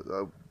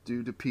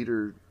due to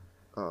Peter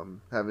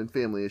having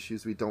family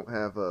issues, we don't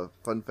have a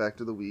fun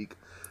fact of the week.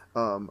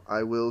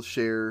 I will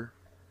share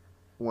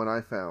one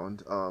I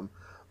found.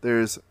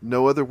 There's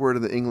no other word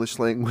in the English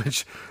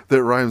language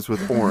that rhymes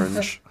with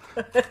orange.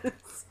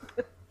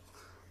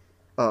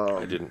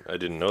 I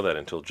didn't know that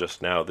until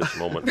just now, this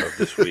moment of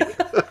this week.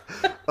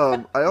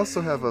 I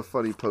also have a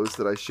funny post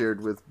that I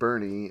shared with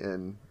Bernie,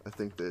 and I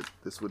think that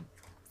this would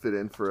fit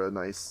in for a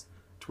nice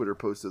Twitter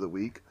post of the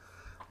week.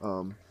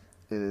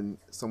 And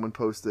someone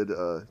posted,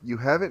 you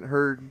haven't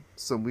heard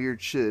some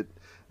weird shit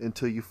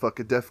until you fuck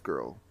a deaf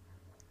girl.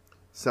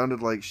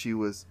 Sounded like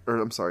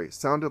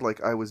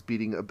I was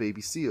beating a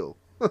baby seal.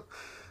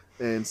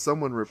 And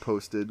someone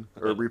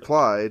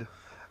replied,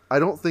 I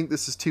don't think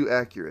this is too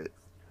accurate.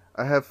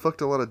 I have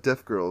fucked a lot of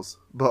deaf girls,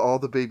 but all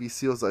the baby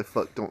seals I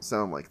fucked don't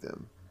sound like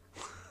them.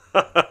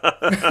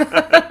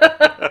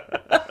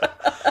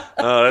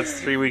 That's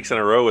 3 weeks in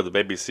a row with the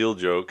baby seal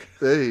joke.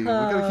 Hey, we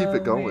gotta keep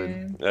it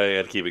going. I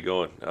gotta keep it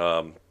going.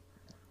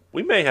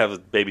 We may have a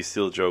baby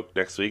seal joke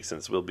next week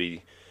since we'll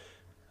be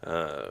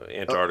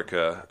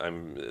Antarctica.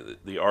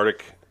 The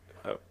Arctic.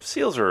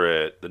 Seals are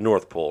at the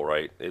North Pole,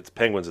 right? It's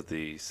penguins at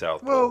the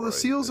South Pole. Well, the right?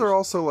 seals are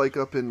also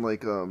up in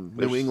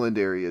New England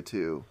area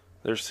too.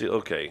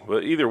 Okay,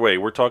 but either way,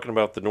 we're talking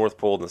about the North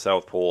Pole and the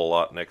South Pole a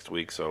lot next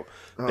week. So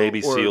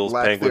baby seals,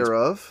 penguins,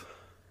 thereof.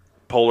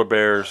 Polar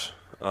bears,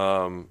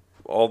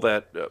 all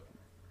that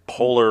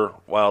polar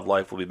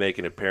wildlife will be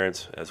making an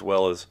appearance, as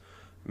well as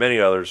many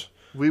others.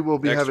 We will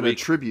be having week.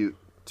 A tribute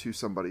to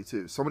somebody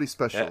too, somebody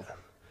special. Yeah.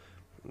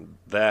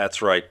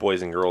 That's right,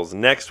 boys and girls.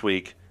 Next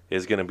week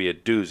is going to be a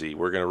doozy.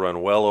 We're going to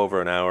run well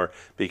over an hour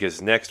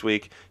because next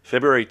week,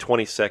 February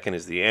 22nd,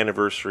 is the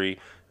anniversary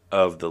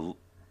of the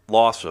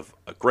loss of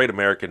a great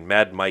American,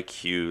 Mad Mike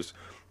Hughes,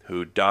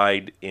 who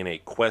died in a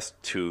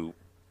quest to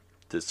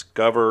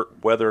discover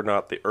whether or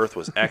not the Earth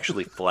was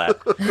actually flat.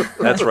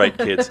 That's right,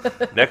 kids.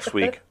 Next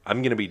week,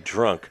 I'm going to be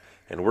drunk,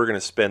 and we're going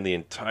to spend the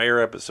entire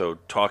episode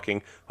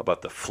talking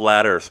about the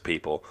flat Earth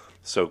people.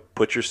 So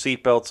put your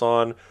seatbelts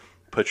on,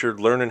 put your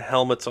learning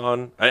helmets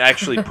on.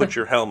 Put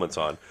your helmets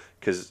on,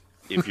 because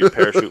if your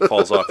parachute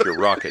falls off your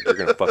rocket, you're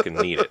going to fucking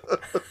need it.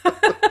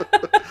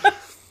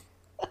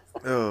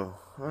 Oh,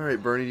 all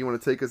right, Bernie, do you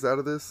want to take us out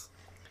of this?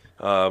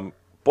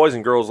 Boys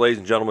and girls, ladies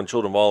and gentlemen,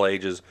 children of all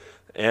ages,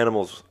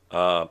 animals,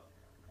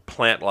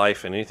 plant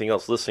life, and anything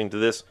else listening to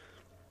this,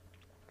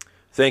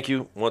 thank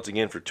you once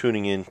again for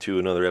tuning in to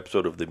another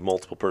episode of the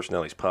Multiple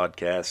Personalities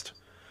Podcast.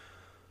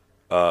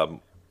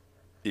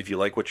 If you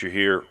like what you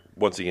hear,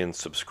 once again,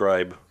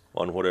 subscribe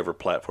on whatever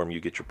platform you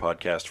get your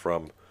podcast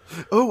from.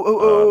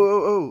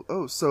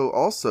 So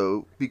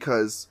also,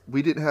 because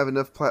we didn't have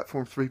enough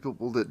platforms for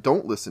people that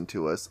don't listen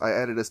to us, I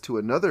added us to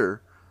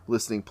another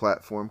listening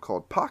platform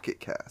called Pocket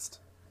Cast.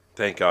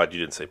 Thank God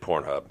you didn't say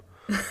Pornhub.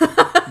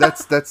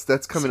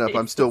 That's coming up.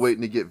 I'm still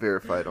waiting to get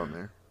verified on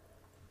there.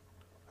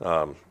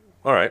 All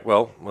right,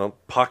 well,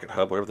 Pocket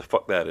Hub, whatever the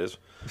fuck that is.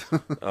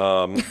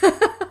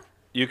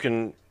 You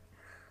can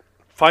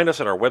find us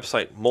at our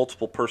website,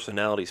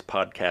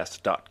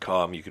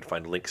 multiplepersonalitiespodcast.com. You can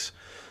find links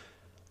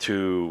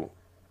to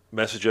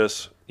message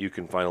us. You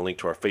can find a link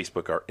to our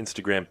Facebook, our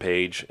Instagram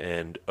page,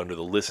 and under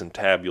the Listen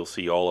tab, you'll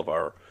see all of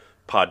our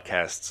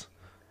podcasts,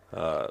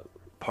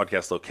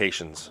 podcast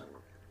locations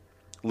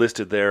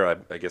listed there.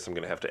 I guess I'm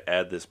going to have to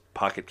add this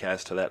Pocket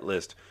Cast to that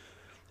list.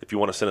 If you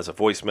want to send us a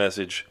voice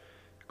message,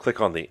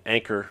 click on the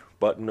Anchor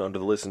button under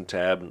the Listen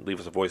tab and leave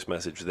us a voice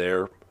message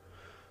there.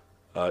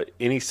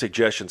 Any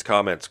suggestions,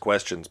 comments,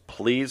 questions,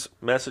 please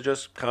message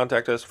us,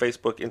 contact us,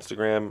 Facebook,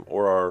 Instagram,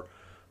 or our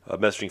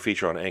messaging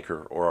feature on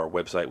Anchor or our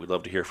website. We'd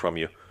love to hear from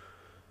you.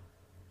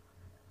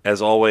 As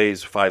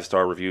always,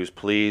 5-star reviews,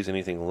 please.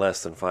 Anything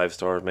less than 5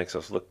 stars makes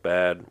us look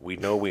bad. We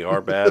know we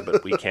are bad,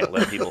 but we can't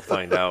let people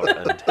find out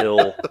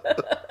until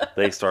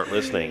they start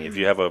listening. If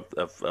you have a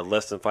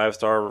less than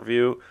 5-star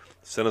review,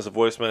 send us a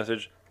voice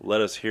message,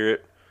 let us hear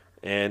it,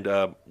 and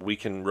we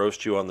can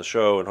roast you on the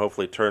show and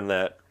hopefully turn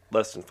that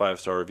less than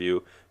 5-star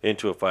review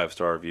into a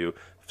 5-star review,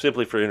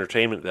 simply for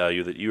entertainment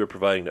value that you are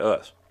providing to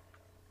us.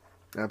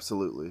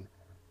 Absolutely.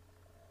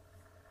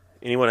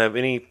 Anyone have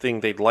anything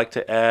they'd like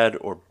to add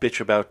or bitch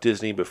about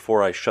Disney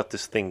before I shut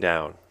this thing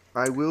down?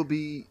 I will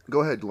be...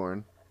 Go ahead,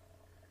 Lauren.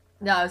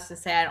 No, I was to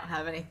say I don't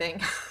have anything.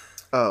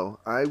 Oh,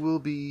 I will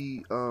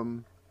be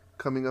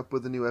coming up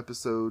with a new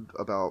episode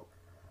about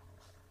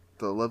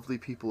the lovely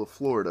people of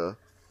Florida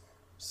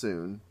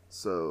soon.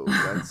 So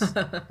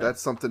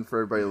that's something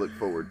for everybody to look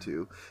forward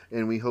to.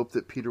 And we hope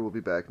that Peter will be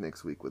back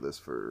next week with us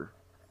for...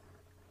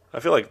 I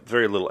feel like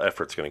very little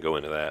effort's going to go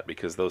into that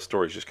because those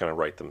stories just kind of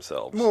write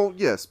themselves. Well,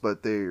 yes,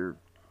 but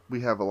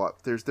we have a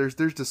lot. There's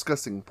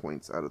discussing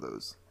points out of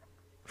those.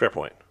 Fair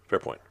point.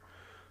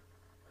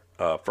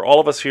 For all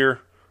of us here,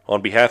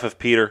 on behalf of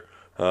Peter,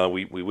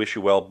 we wish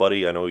you well,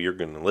 buddy. I know you're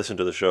going to listen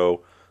to the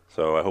show,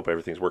 so I hope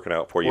everything's working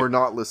out for you. Or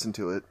not listen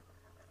to it.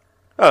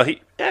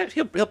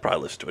 He'll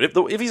probably listen to it.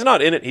 If he's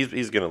not in it,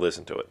 he's going to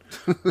listen to it.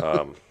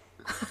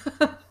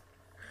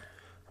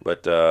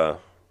 But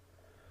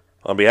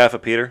on behalf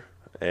of Peter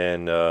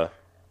and the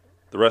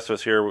rest of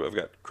us here, I've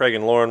got Craig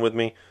and Lauren with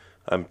me.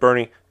 I'm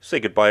Bernie. Say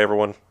goodbye,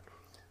 everyone.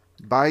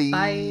 Bye.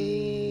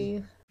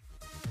 Bye.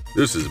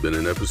 This has been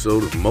an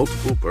episode of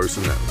Multiple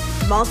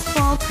Personalities.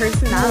 Multiple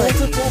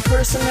personalities. Multiple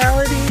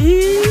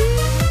personalities.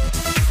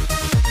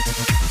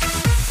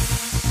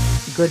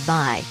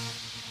 Goodbye.